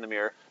compressed in the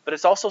mirror, but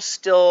it's also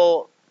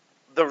still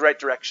the right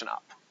direction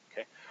up.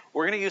 Okay?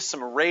 We're going to use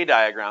some ray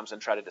diagrams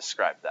and try to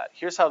describe that.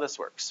 Here's how this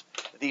works.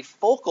 The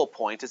focal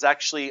point is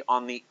actually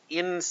on the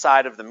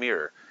inside of the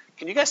mirror.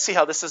 Can you guys see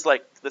how this is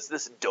like,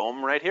 this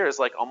dome right here is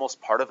like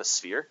almost part of a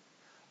sphere?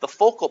 The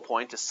focal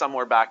point is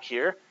somewhere back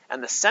here,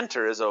 and the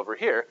center is over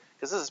here,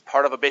 because this is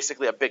part of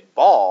basically a big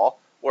ball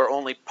where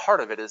only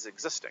part of it is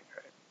existing.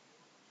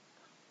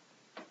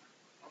 Right?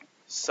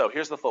 So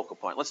here's the focal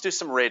point. Let's do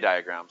some ray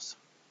diagrams.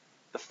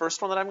 The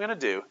first one that I'm going to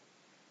do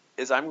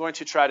is I'm going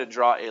to try to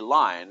draw a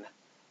line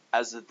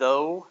as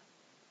though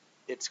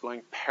it's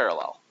going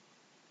parallel.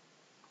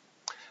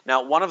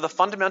 Now, one of the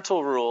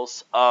fundamental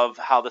rules of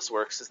how this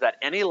works is that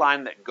any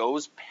line that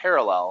goes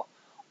parallel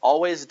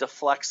always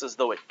deflects as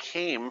though it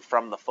came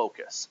from the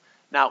focus.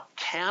 Now,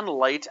 can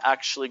light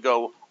actually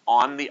go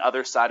on the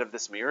other side of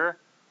this mirror?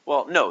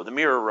 Well, no, the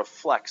mirror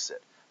reflects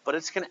it, but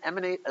it's going to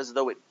emanate as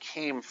though it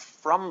came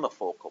from the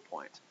focal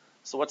point.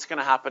 So what's going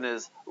to happen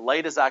is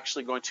light is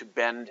actually going to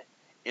bend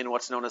in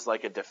what's known as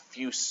like a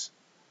diffuse.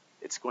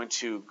 It's going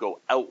to go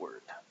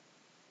outward.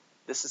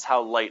 This is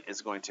how light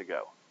is going to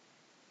go.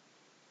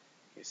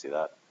 You see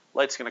that?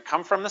 Light's going to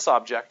come from this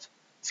object,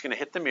 it's going to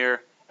hit the mirror,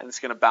 and it's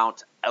going to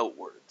bounce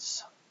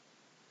outwards.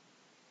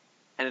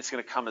 And it's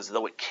going to come as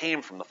though it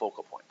came from the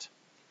focal point.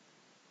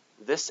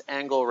 This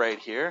angle right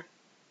here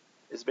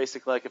is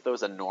basically like if there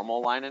was a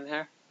normal line in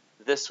here,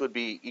 this would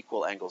be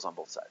equal angles on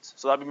both sides.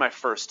 So that would be my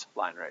first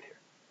line right here.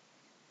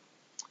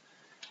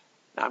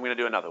 Now I'm going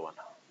to do another one.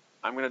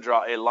 I'm going to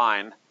draw a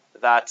line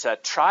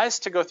that tries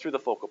to go through the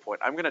focal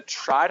point. I'm going to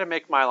try to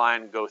make my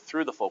line go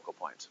through the focal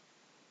point.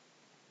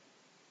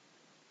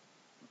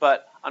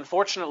 But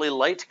unfortunately,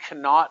 light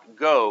cannot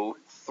go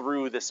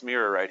through this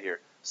mirror right here.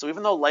 So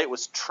even though light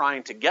was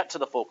trying to get to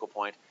the focal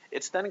point,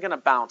 it's then going to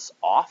bounce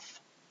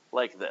off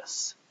like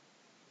this.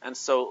 And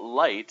so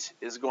light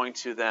is going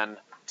to then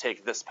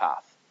take this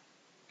path.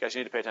 Guys,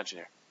 you need to pay attention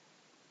here.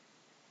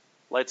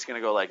 Light's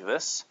going to go like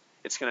this.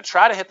 It's going to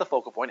try to hit the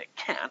focal point. It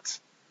can't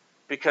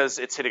because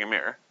it's hitting a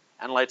mirror.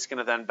 And light's going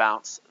to then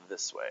bounce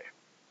this way.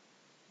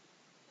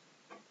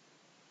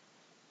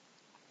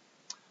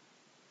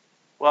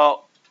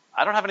 Well,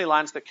 I don't have any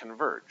lines that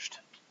converged.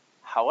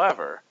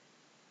 However,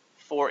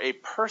 for a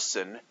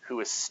person who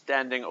is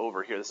standing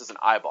over here, this is an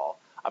eyeball,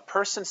 a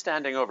person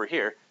standing over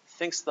here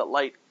thinks that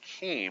light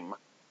came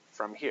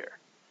from here.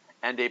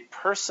 And a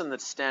person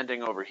that's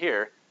standing over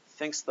here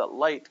thinks that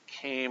light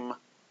came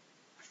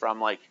from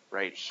like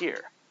right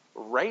here.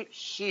 Right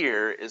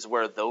here is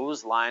where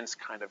those lines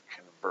kind of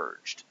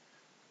converged,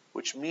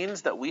 which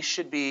means that we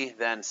should be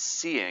then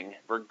seeing,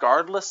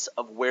 regardless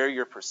of where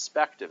your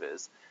perspective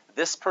is,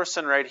 this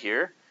person right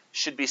here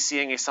should be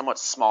seeing a somewhat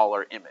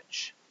smaller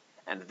image.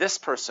 And this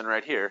person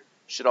right here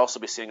should also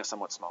be seeing a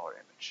somewhat smaller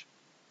image.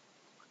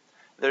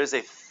 There's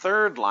a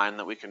third line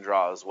that we can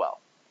draw as well.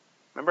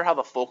 Remember how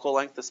the focal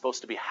length is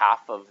supposed to be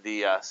half of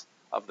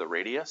the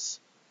radius?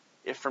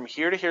 If from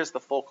here to here is the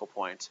focal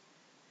point,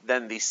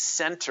 then the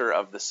center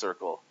of the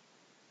circle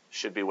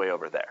should be way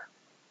over there.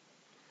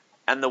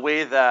 And the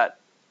way that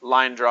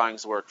line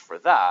drawings work for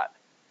that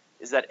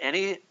is that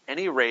any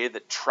ray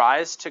that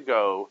tries to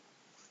go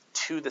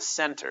to the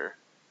center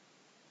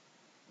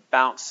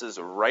bounces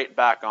right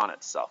back on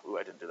itself. Ooh,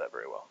 I didn't do that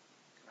very well.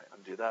 Can I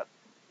undo that?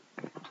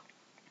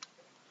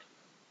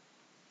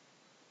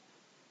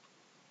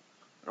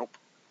 Nope.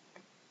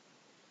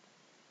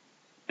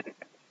 Come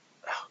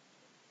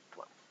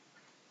on.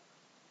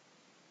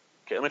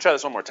 Okay, let me try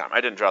this one more time. I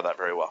didn't draw that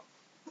very well.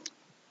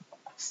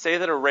 Say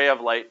that a ray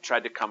of light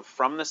tried to come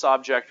from this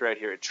object right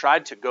here. It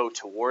tried to go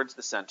towards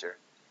the center.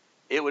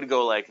 It would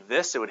go like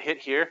this. It would hit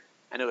here,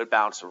 and it would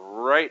bounce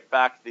right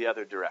back the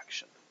other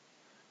direction.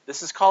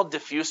 This is called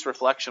diffuse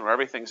reflection, where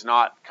everything's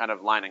not kind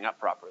of lining up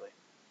properly.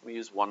 Let me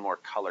use one more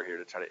color here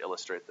to try to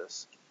illustrate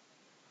this.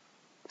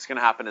 What's going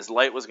to happen is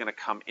light was going to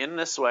come in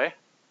this way.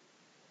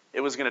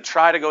 It was going to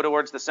try to go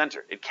towards the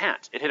center. It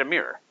can't. It hit a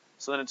mirror.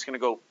 So then it's going to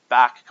go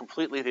back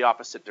completely the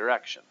opposite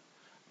direction.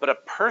 But a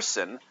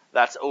person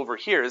that's over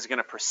here is going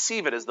to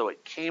perceive it as though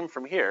it came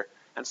from here.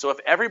 And so if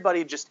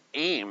everybody just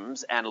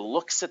aims and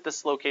looks at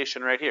this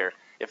location right here,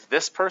 if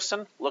this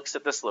person looks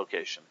at this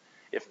location,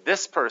 if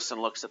this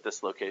person looks at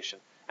this location,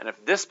 and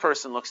if this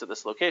person looks at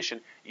this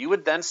location, you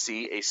would then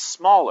see a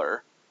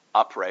smaller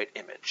upright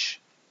image.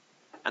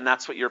 And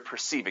that's what you're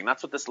perceiving.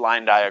 That's what this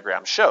line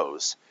diagram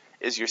shows,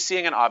 is you're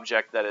seeing an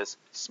object that is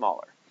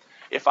smaller.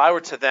 If I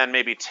were to then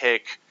maybe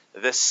take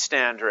this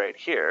stand right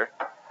here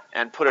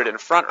and put it in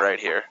front right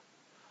here,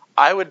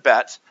 I would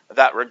bet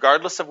that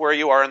regardless of where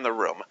you are in the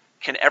room,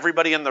 can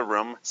everybody in the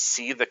room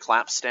see the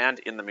clamp stand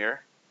in the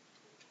mirror?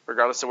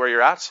 Regardless of where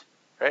you're at,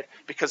 right?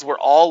 Because we're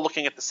all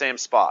looking at the same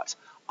spot.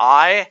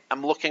 I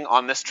am looking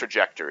on this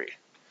trajectory,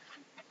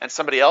 and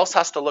somebody else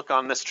has to look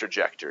on this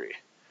trajectory,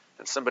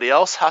 and somebody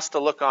else has to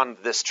look on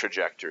this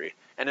trajectory.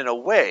 And in a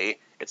way,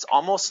 it's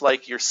almost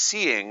like you're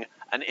seeing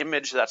an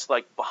image that's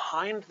like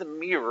behind the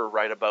mirror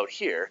right about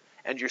here,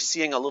 and you're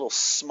seeing a little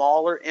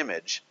smaller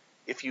image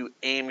if you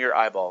aim your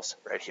eyeballs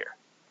right here.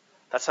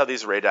 That's how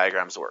these ray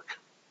diagrams work.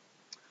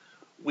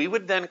 We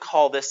would then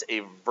call this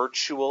a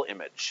virtual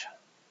image.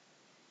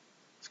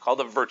 It's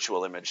called a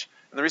virtual image.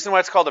 And the reason why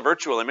it's called a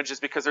virtual image is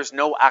because there's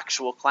no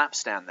actual clamp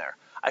stand there.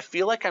 I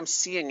feel like I'm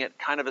seeing it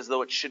kind of as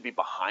though it should be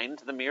behind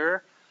the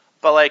mirror.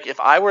 But like if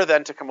I were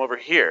then to come over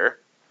here,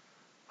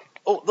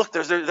 oh, look,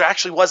 there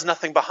actually was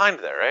nothing behind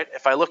there, right?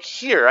 If I look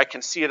here, I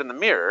can see it in the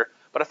mirror.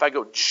 But if I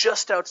go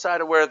just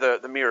outside of where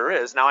the mirror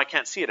is, now I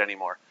can't see it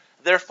anymore.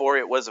 Therefore,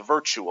 it was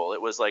virtual.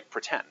 It was like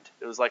pretend.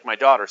 It was like my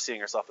daughter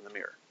seeing herself in the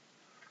mirror.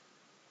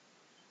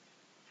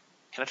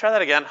 Can I try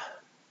that again?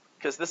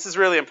 Because this is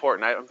really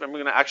important. I'm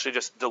going to actually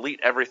just delete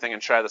everything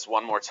and try this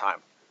one more time.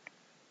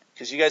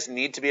 Because you guys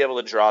need to be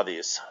able to draw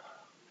these.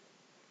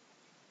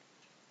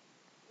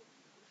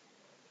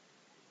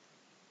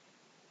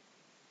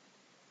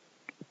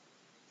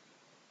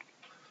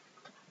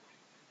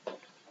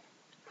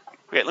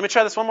 Okay, let me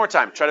try this one more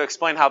time. Try to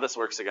explain how this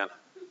works again.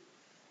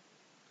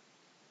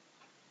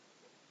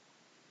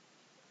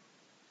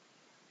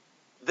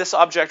 This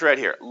object right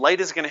here, light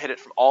is going to hit it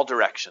from all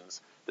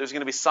directions. There's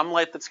going to be some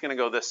light that's going to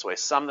go this way,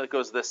 some that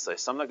goes this way,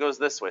 some that goes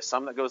this way,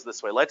 some that goes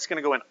this way. Light's going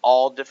to go in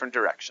all different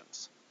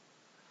directions.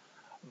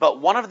 But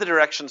one of the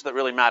directions that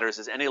really matters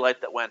is any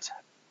light that went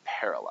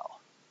parallel.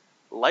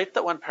 Light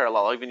that went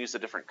parallel, I'll even use a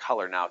different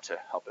color now to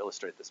help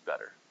illustrate this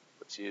better.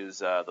 Let's use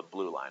the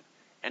blue line.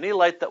 Any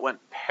light that went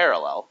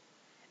parallel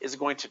is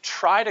going to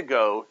try to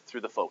go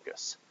through the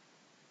focus.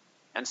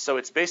 And so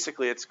it's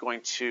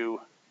going to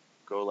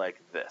go like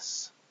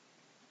this.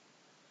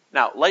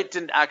 Now, light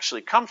didn't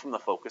actually come from the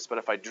focus, but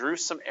if I drew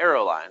some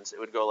arrow lines, it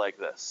would go like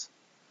this.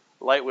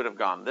 Light would have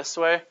gone this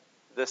way,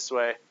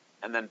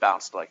 and then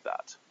bounced like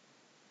that.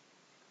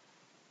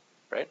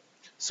 Right?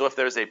 So if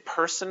there's a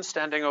person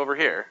standing over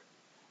here,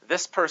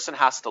 this person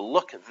has to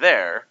look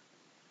there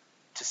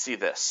to see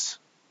this.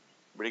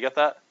 Everybody get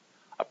that?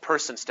 A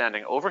person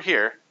standing over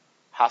here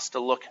has to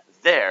look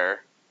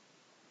there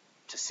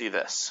to see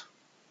this.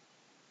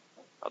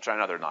 I'll try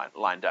another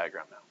line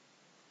diagram now.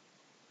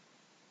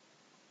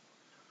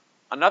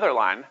 Another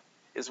line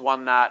is the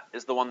one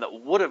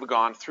that would have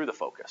gone through the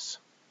focus.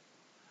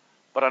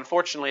 But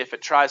unfortunately, if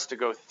it tries to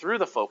go through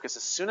the focus,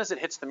 as soon as it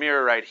hits the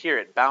mirror right here,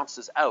 it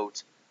bounces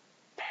out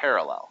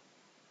parallel.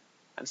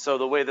 And so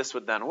the way this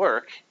would then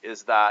work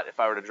is that if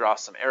I were to draw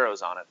some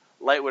arrows on it,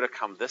 light would have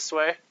come this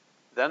way,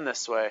 and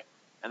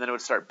then it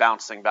would start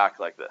bouncing back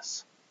like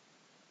this.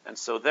 And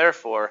so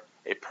therefore,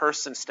 a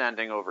person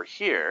standing over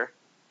here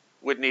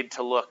would need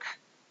to look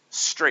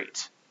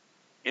straight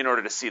in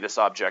order to see this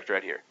object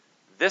right here.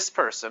 This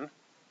person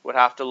would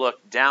have to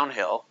look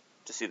downhill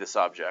to see this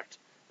object.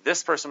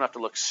 This person would have to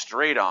look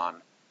straight on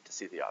to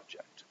see the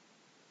object.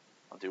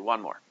 I'll do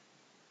one more.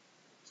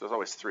 So there's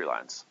always 3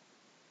 lines.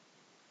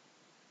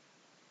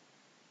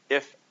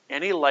 If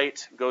any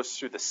light goes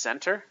through the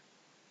center,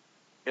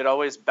 it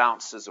always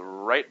bounces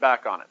right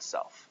back on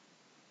itself.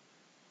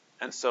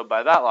 And so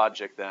by that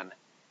logic then,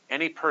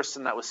 any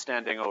person that was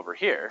standing over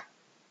here,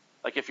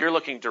 like if you're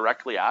looking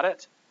directly at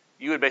it,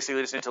 you would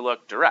basically just need to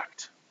look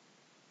direct.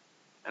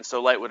 And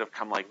so light would have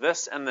come like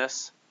this, and then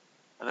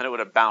it would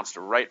have bounced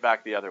right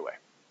back the other way.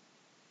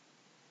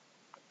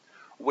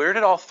 Where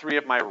did all 3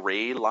 of my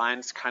ray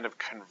lines kind of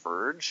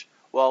converge?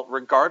 Well,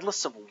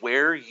 regardless of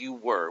where you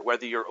were,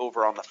 whether you're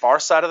over on the far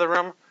side of the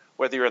room,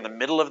 whether you're in the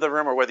middle of the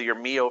room, or whether you're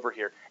me over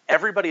here,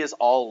 everybody is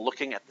all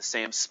looking at the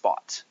same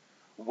spot.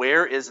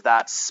 Where is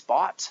that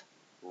spot?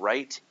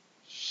 Right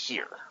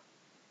here.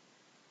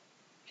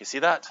 You see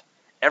that?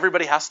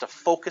 Everybody has to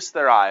focus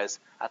their eyes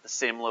at the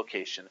same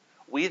location.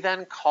 We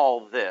then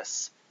call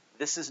this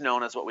is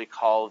known as what we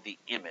call the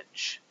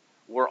image.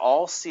 We're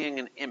all seeing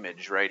an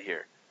image right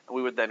here. And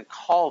we would then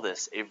call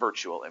this a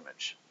virtual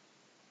image.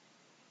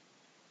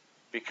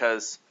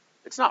 Because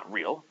it's not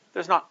real.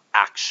 There's not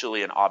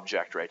actually an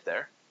object right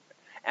there.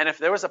 And if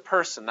there was a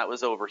person that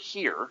was over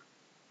here,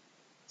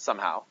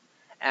 somehow,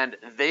 and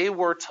they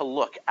were to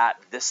look at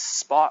this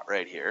spot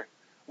right here,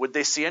 would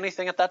they see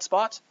anything at that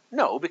spot?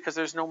 No, because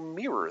there's no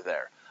mirror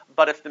there.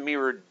 But if the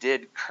mirror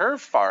did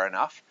curve far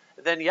enough,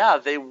 then yeah,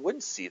 they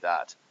would see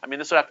that. I mean,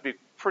 this would have to be a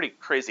pretty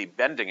crazy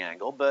bending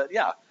angle, but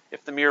yeah,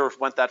 if the mirror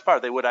went that far,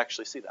 they would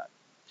actually see that.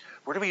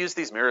 Where do we use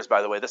these mirrors,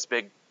 by the way, this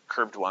big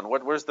curved one?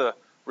 Where's the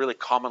really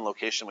common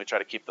location we try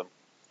to keep them?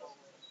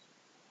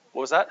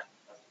 What was that?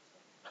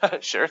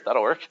 Sure,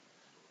 that'll work.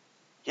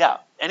 Yeah,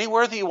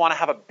 anywhere that you want to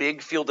have a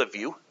big field of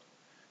view,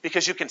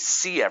 because you can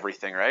see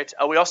everything, right?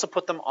 We also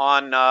put them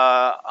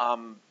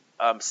on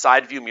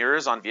side view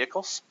mirrors on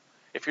vehicles.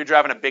 If you're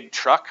driving a big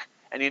truck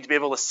and you need to be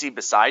able to see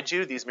beside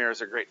you, these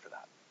mirrors are great for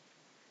that.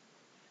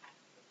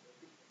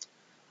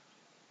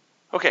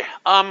 Okay,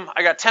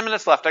 I got 10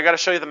 minutes left. I got to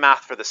show you the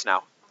math for this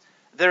now.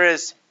 There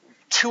is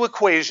 2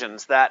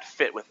 equations that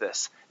fit with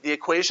this. The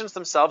equations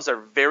themselves are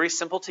very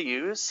simple to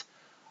use,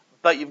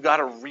 but you've got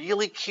to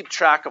really keep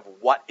track of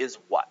what is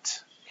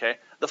what. Okay?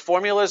 The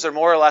formulas are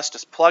more or less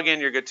just plug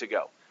in, you're good to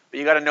go. But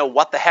you got to know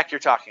what the heck you're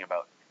talking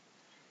about.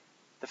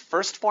 The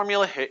first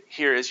formula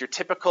here is your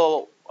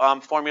typical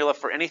formula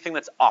for anything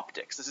that's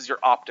optics. This is your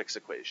optics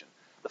equation.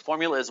 The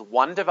formula is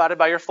 1 divided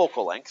by your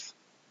focal length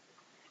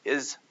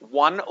is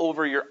 1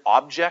 over your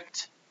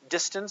object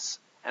distance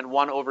and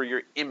 1 over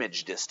your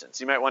image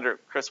distance. You might wonder,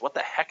 Chris, what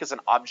the heck is an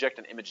object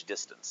and image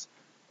distance?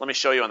 Let me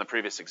show you on the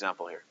previous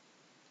example here.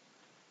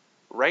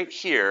 Right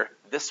here,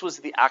 this was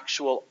the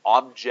actual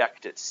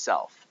object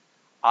itself.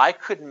 I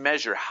could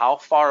measure how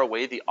far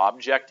away the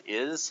object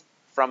is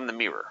from the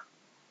mirror.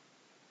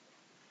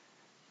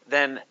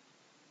 Then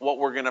what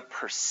we're going to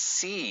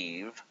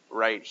perceive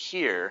right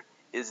here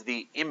is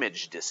the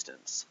image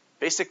distance.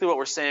 Basically what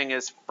we're saying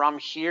is from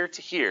here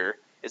to here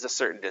is a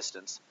certain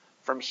distance.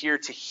 From here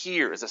to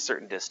here is a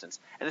certain distance.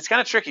 And it's kind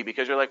of tricky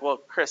because you're like, well,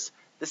 Chris,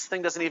 this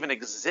thing doesn't even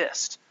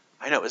exist.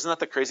 I know, isn't that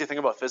the crazy thing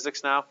about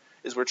physics now?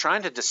 Is we're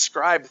trying to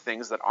describe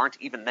things that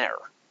aren't even there.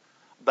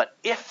 But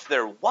if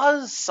there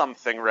was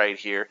something right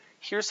here,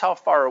 here's how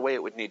far away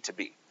it would need to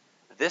be.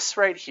 This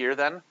right here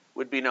then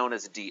would be known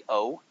as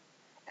DO,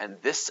 and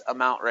this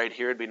amount right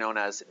here would be known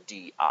as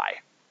DI.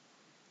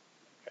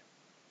 Okay.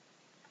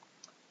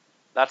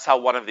 That's how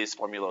one of these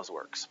formulas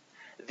works.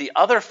 The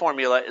other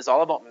formula is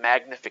all about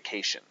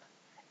magnification.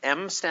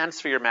 M stands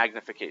for your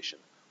magnification.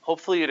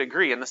 Hopefully you'd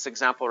agree in this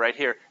example right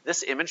here,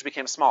 this image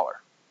became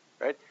smaller.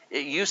 Right?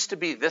 It used to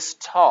be this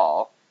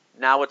tall,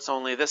 now it's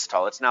only this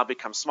tall. It's now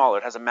become smaller.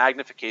 It has a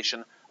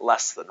magnification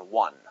less than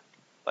 1.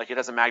 Like it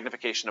has a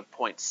magnification of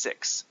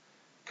 0.6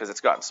 because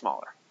it's gotten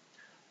smaller.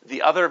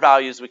 The other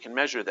values we can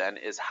measure then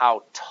is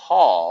how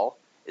tall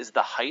is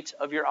the height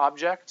of your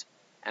object,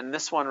 and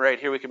this one right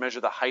here we can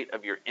measure the height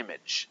of your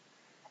image.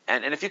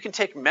 And if you can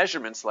take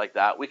measurements like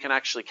that, we can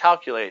actually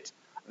calculate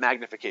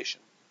magnification.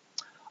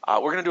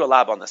 We're going to do a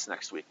lab on this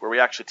next week where we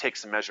actually take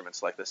some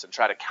measurements like this and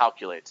try to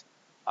calculate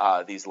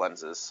these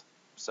lenses.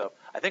 So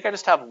I think I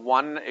just have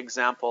one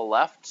example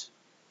left.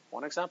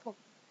 One example?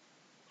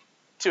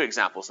 Two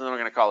examples, and then we're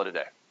going to call it a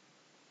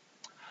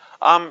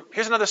day.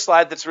 Here's another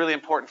slide that's really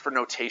important for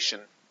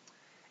notation.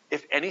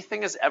 If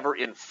anything is ever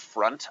in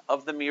front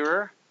of the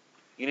mirror,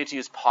 you need to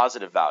use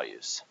positive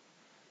values.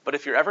 But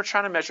if you're ever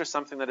trying to measure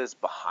something that is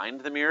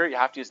behind the mirror, you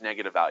have to use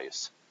negative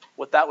values.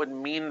 What that would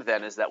mean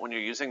then is that when you're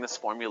using this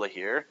formula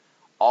here,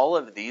 all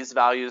of these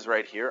values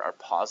right here are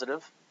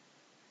positive,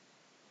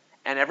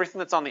 and everything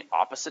that's on the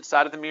opposite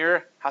side of the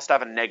mirror has to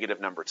have a negative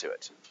number to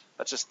it.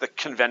 That's just the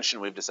convention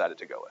we've decided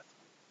to go with.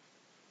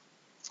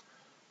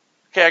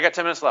 Okay, I got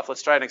 10 minutes left.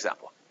 Let's try an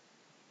example.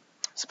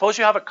 Suppose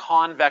you have a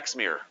convex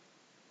mirror.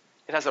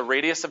 It has a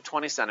radius of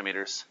 20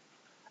 centimeters.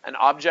 An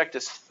object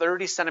is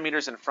 30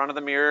 centimeters in front of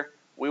the mirror.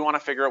 We want to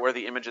figure out where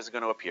the image is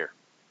going to appear.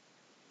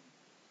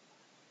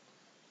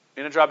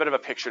 I'm going to draw a bit of a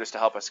picture just to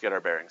help us get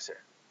our bearings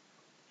here.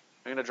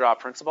 I'm going to draw a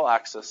principal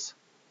axis.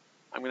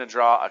 I'm going to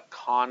draw a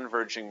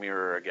converging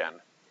mirror again.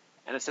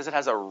 And it says it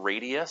has a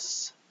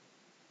radius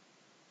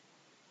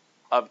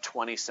of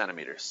 20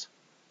 centimeters.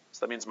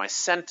 So that means my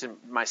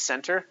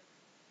center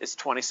is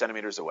 20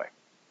 centimeters away.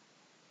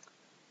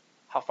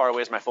 How far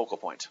away is my focal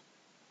point?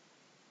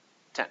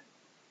 10.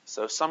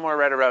 So somewhere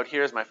right around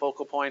here is my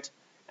focal point,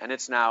 and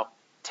it's now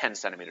 10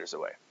 centimeters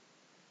away.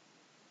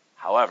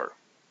 However,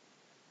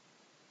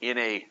 in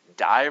a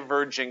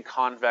diverging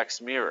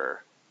convex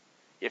mirror,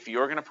 if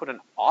you're going to put an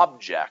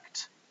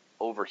object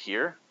over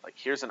here, like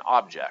here's an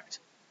object,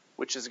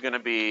 which is going to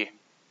be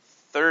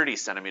 30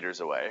 centimeters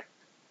away.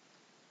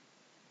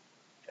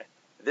 Okay.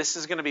 This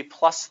is going to be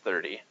plus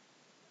 30,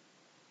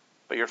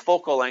 but your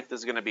focal length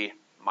is going to be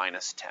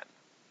minus 10.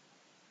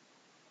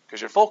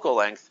 Because your focal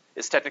length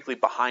is technically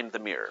behind the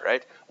mirror,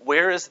 right?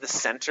 Where is the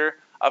center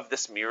of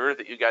this mirror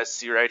that you guys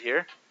see right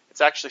here? It's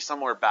actually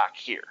somewhere back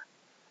here.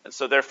 And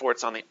so therefore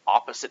it's on the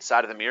opposite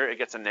side of the mirror. It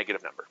gets a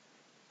negative number.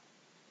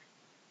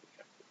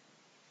 Okay.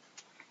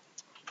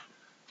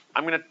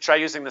 I'm going to try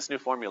using this new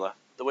formula.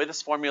 The way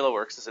this formula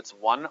works is it's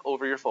 1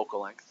 over your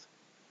focal length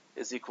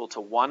is equal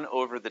to 1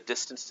 over the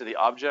distance to the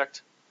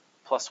object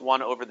plus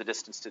 1 over the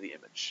distance to the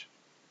image.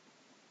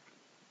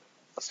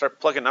 Let's start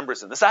plugging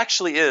numbers in. This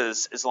actually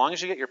is, as long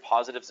as you get your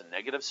positives and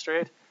negatives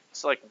straight,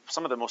 it's like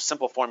some of the most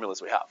simple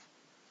formulas we have.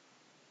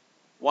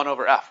 1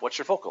 over f, what's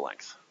your focal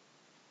length?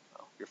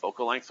 Well, your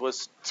focal length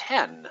was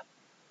 10.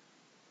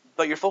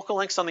 But your focal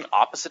length's on the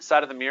opposite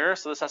side of the mirror,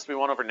 so this has to be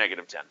 1 over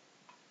negative 10.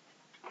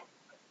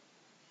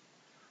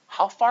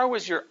 How far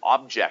was your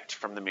object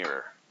from the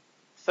mirror?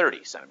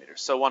 30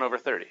 centimeters, so 1 over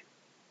 30.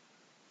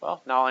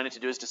 Well, now all I need to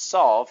do is to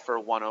solve for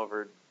 1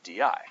 over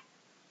di.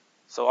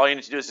 So all you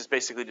need to do is just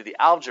basically do the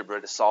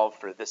algebra to solve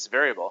for this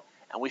variable,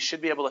 and we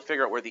should be able to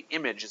figure out where the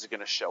image is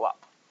going to show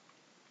up.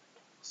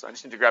 So I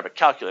just need to grab a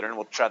calculator, and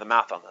we'll try the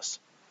math on this.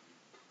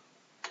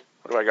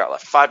 What do I got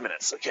left? 5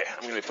 minutes. Okay,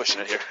 I'm going to be pushing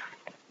it here.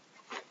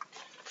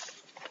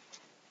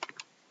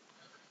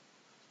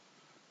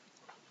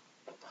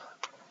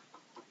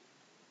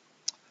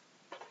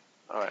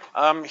 All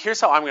right,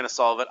 here's how I'm going to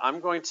solve it. I'm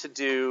going to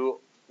do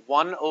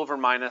 1 over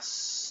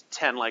minus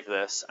 10 like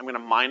this. I'm going to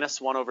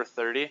minus 1 over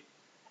 30.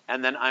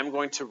 And then I'm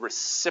going to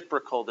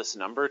reciprocal this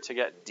number to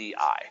get di.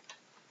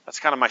 That's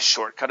kind of my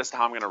shortcut as to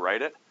how I'm going to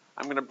write it.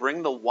 I'm going to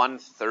bring the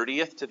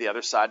 1/30th to the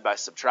other side by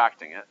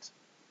subtracting it.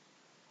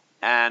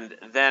 And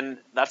then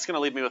that's going to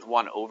leave me with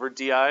 1 over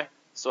di.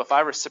 So if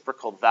I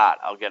reciprocal that,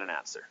 I'll get an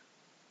answer.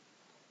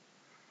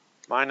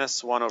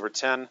 Minus 1 over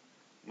 10,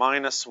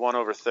 minus 1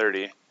 over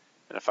 30.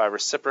 And if I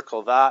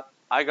reciprocal that,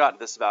 I got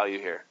this value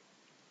here.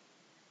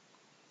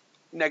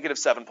 Negative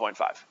 7.5.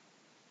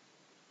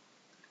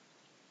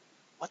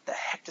 What the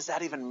heck does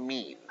that even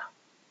mean?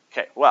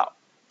 Okay, well,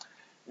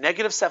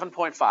 negative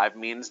 7.5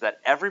 means that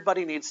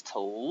everybody needs to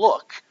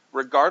look,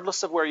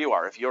 regardless of where you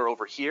are. If you're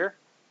over here,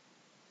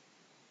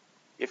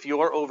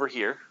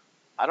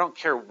 I don't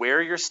care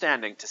where you're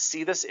standing, to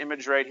see this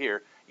image right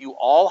here, you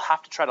all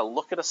have to try to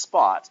look at a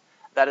spot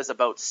that is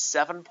about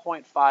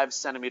 7.5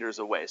 centimeters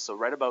away. So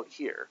right about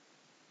here,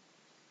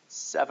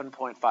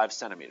 7.5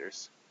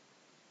 centimeters.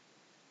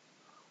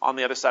 On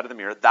the other side of the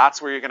mirror,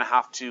 that's where you're going to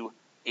have to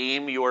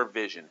aim your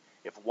vision.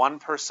 If one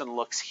person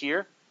looks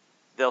here,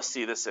 they'll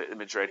see this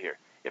image right here.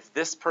 If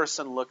this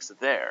person looks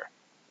there,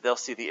 they'll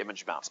see the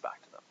image bounce back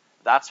to them.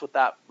 That's what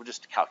that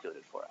just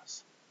calculated for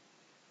us.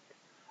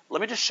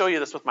 Let me just show you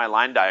this with my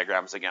line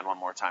diagrams again one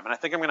more time. And I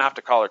think I'm going to have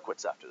to call her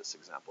quits after this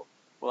example.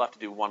 We'll have to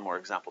do one more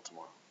example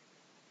tomorrow.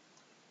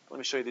 Let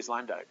me show you these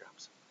line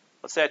diagrams.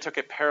 Let's say I took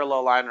a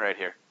parallel line right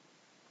here.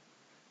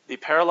 The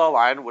parallel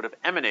line would have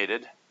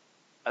emanated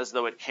as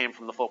though it came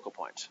from the focal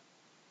point.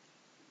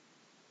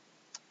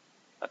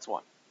 That's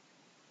one.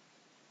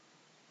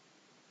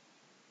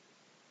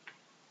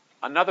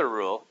 Another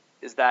rule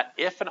is that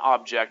if an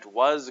object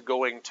was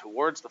going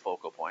towards the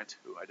focal point,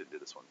 I didn't do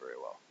this one very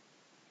well.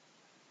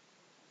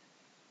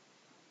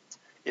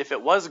 If it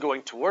was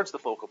going towards the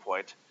focal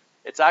point,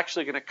 it's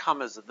actually going to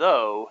come as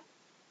though,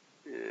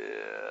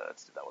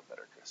 let's do that one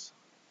better, Chris.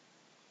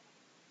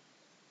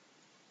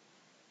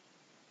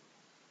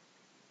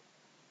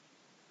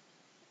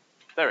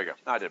 There we go.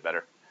 Now I did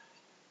better.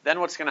 Then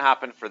what's going to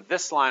happen for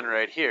this line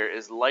right here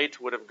is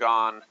light would have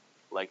gone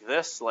like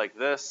this, like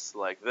this,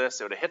 like this.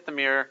 It would have hit the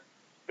mirror.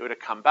 It would have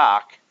come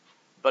back,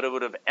 but it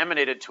would have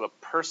emanated to a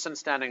person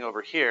standing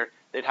over here.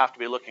 They'd have to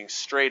be looking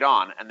straight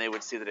on, and they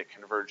would see that it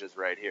converges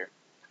right here.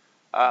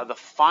 The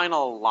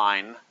final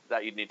line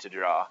that you'd need to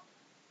draw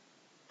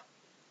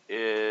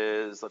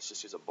is, let's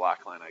just use a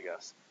black line, I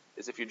guess,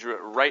 is if you drew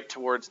it right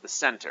towards the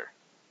center,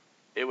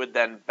 it would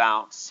then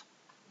bounce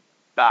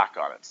back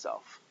on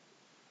itself.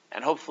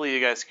 And hopefully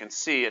you guys can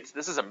see,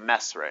 this is a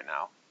mess right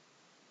now.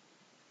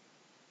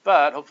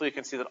 But hopefully you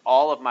can see that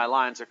all of my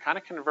lines are kind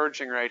of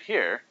converging right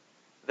here,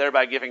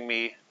 thereby giving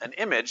me an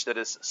image that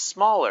is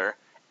smaller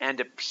and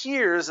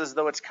appears as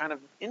though it's kind of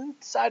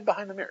inside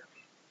behind the mirror.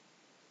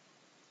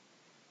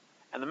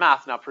 And the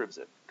math now proves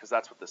it, because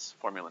that's what this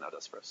formula now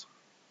does for us.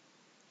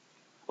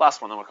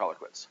 Last one, then we'll call it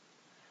quits.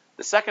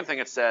 The second thing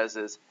it says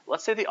is,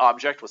 let's say the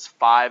object was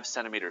 5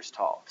 centimeters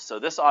tall. So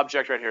this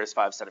object right here is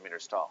 5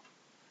 centimeters tall.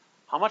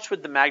 How much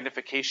would the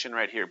magnification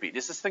right here be?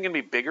 Is this thing going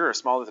to be bigger or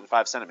smaller than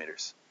 5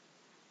 centimeters?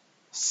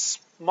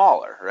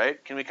 Smaller,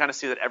 right? Can we kind of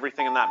see that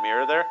everything in that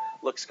mirror there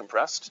looks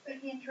compressed?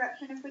 With the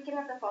interruption, if we could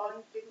have the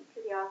following students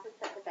to the office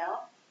at the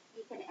bell: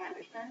 Ethan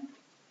Anderson,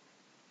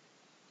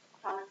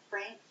 Thomas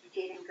Frank,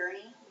 Jaden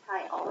Gurney,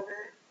 Ty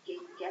Oliver,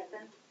 Jason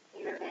Jessen,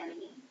 Taylor Van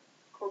E,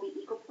 Kobe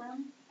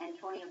Eagleplume,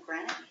 Antonio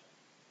Greenwich,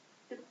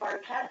 Sue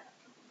Barkett,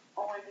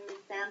 Owen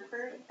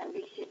Sanford,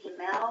 Alicia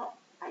Jamel,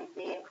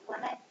 Isaiah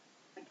Clement,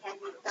 Mackenzie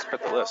Let's cut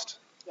the Somerville, list.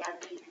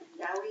 Yasmin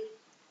Kandawi,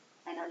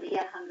 and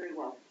Aaliyah Hungry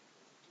Wolf.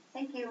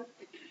 Thank you.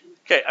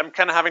 Okay, I'm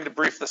kind of having to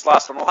brief this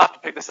last one. We'll have to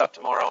pick this up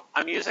tomorrow.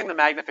 I'm using the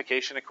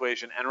magnification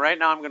equation, and right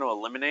now I'm going to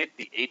eliminate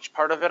the h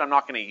part of it. I'm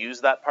not going to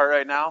use that part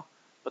right now.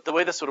 But the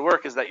way this would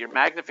work is that your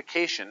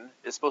magnification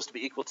is supposed to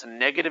be equal to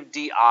negative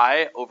di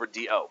over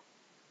do.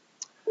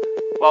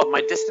 Well,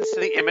 my distance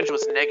to the image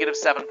was negative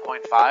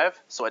 7.5,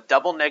 so a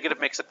double negative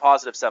makes it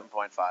positive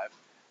 7.5.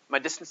 My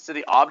distance to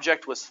the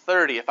object was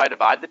 30. If I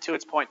divide the two,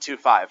 it's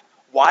 0.25.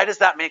 Why does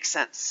that make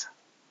sense?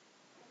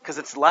 Because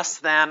it's less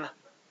than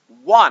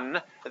 1,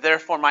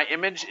 therefore my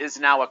image is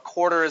now a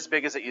quarter as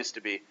big as it used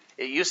to be.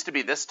 It used to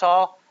be this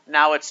tall,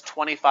 now it's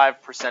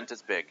 25%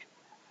 as big.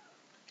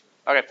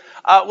 Okay,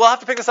 we'll have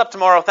to pick this up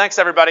tomorrow. Thanks,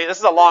 everybody. This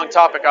is a long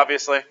topic,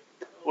 obviously.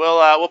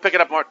 We'll pick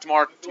it up more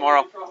tomorrow. I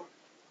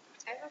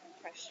have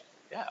a question.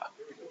 Yeah.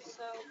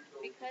 So,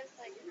 because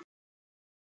like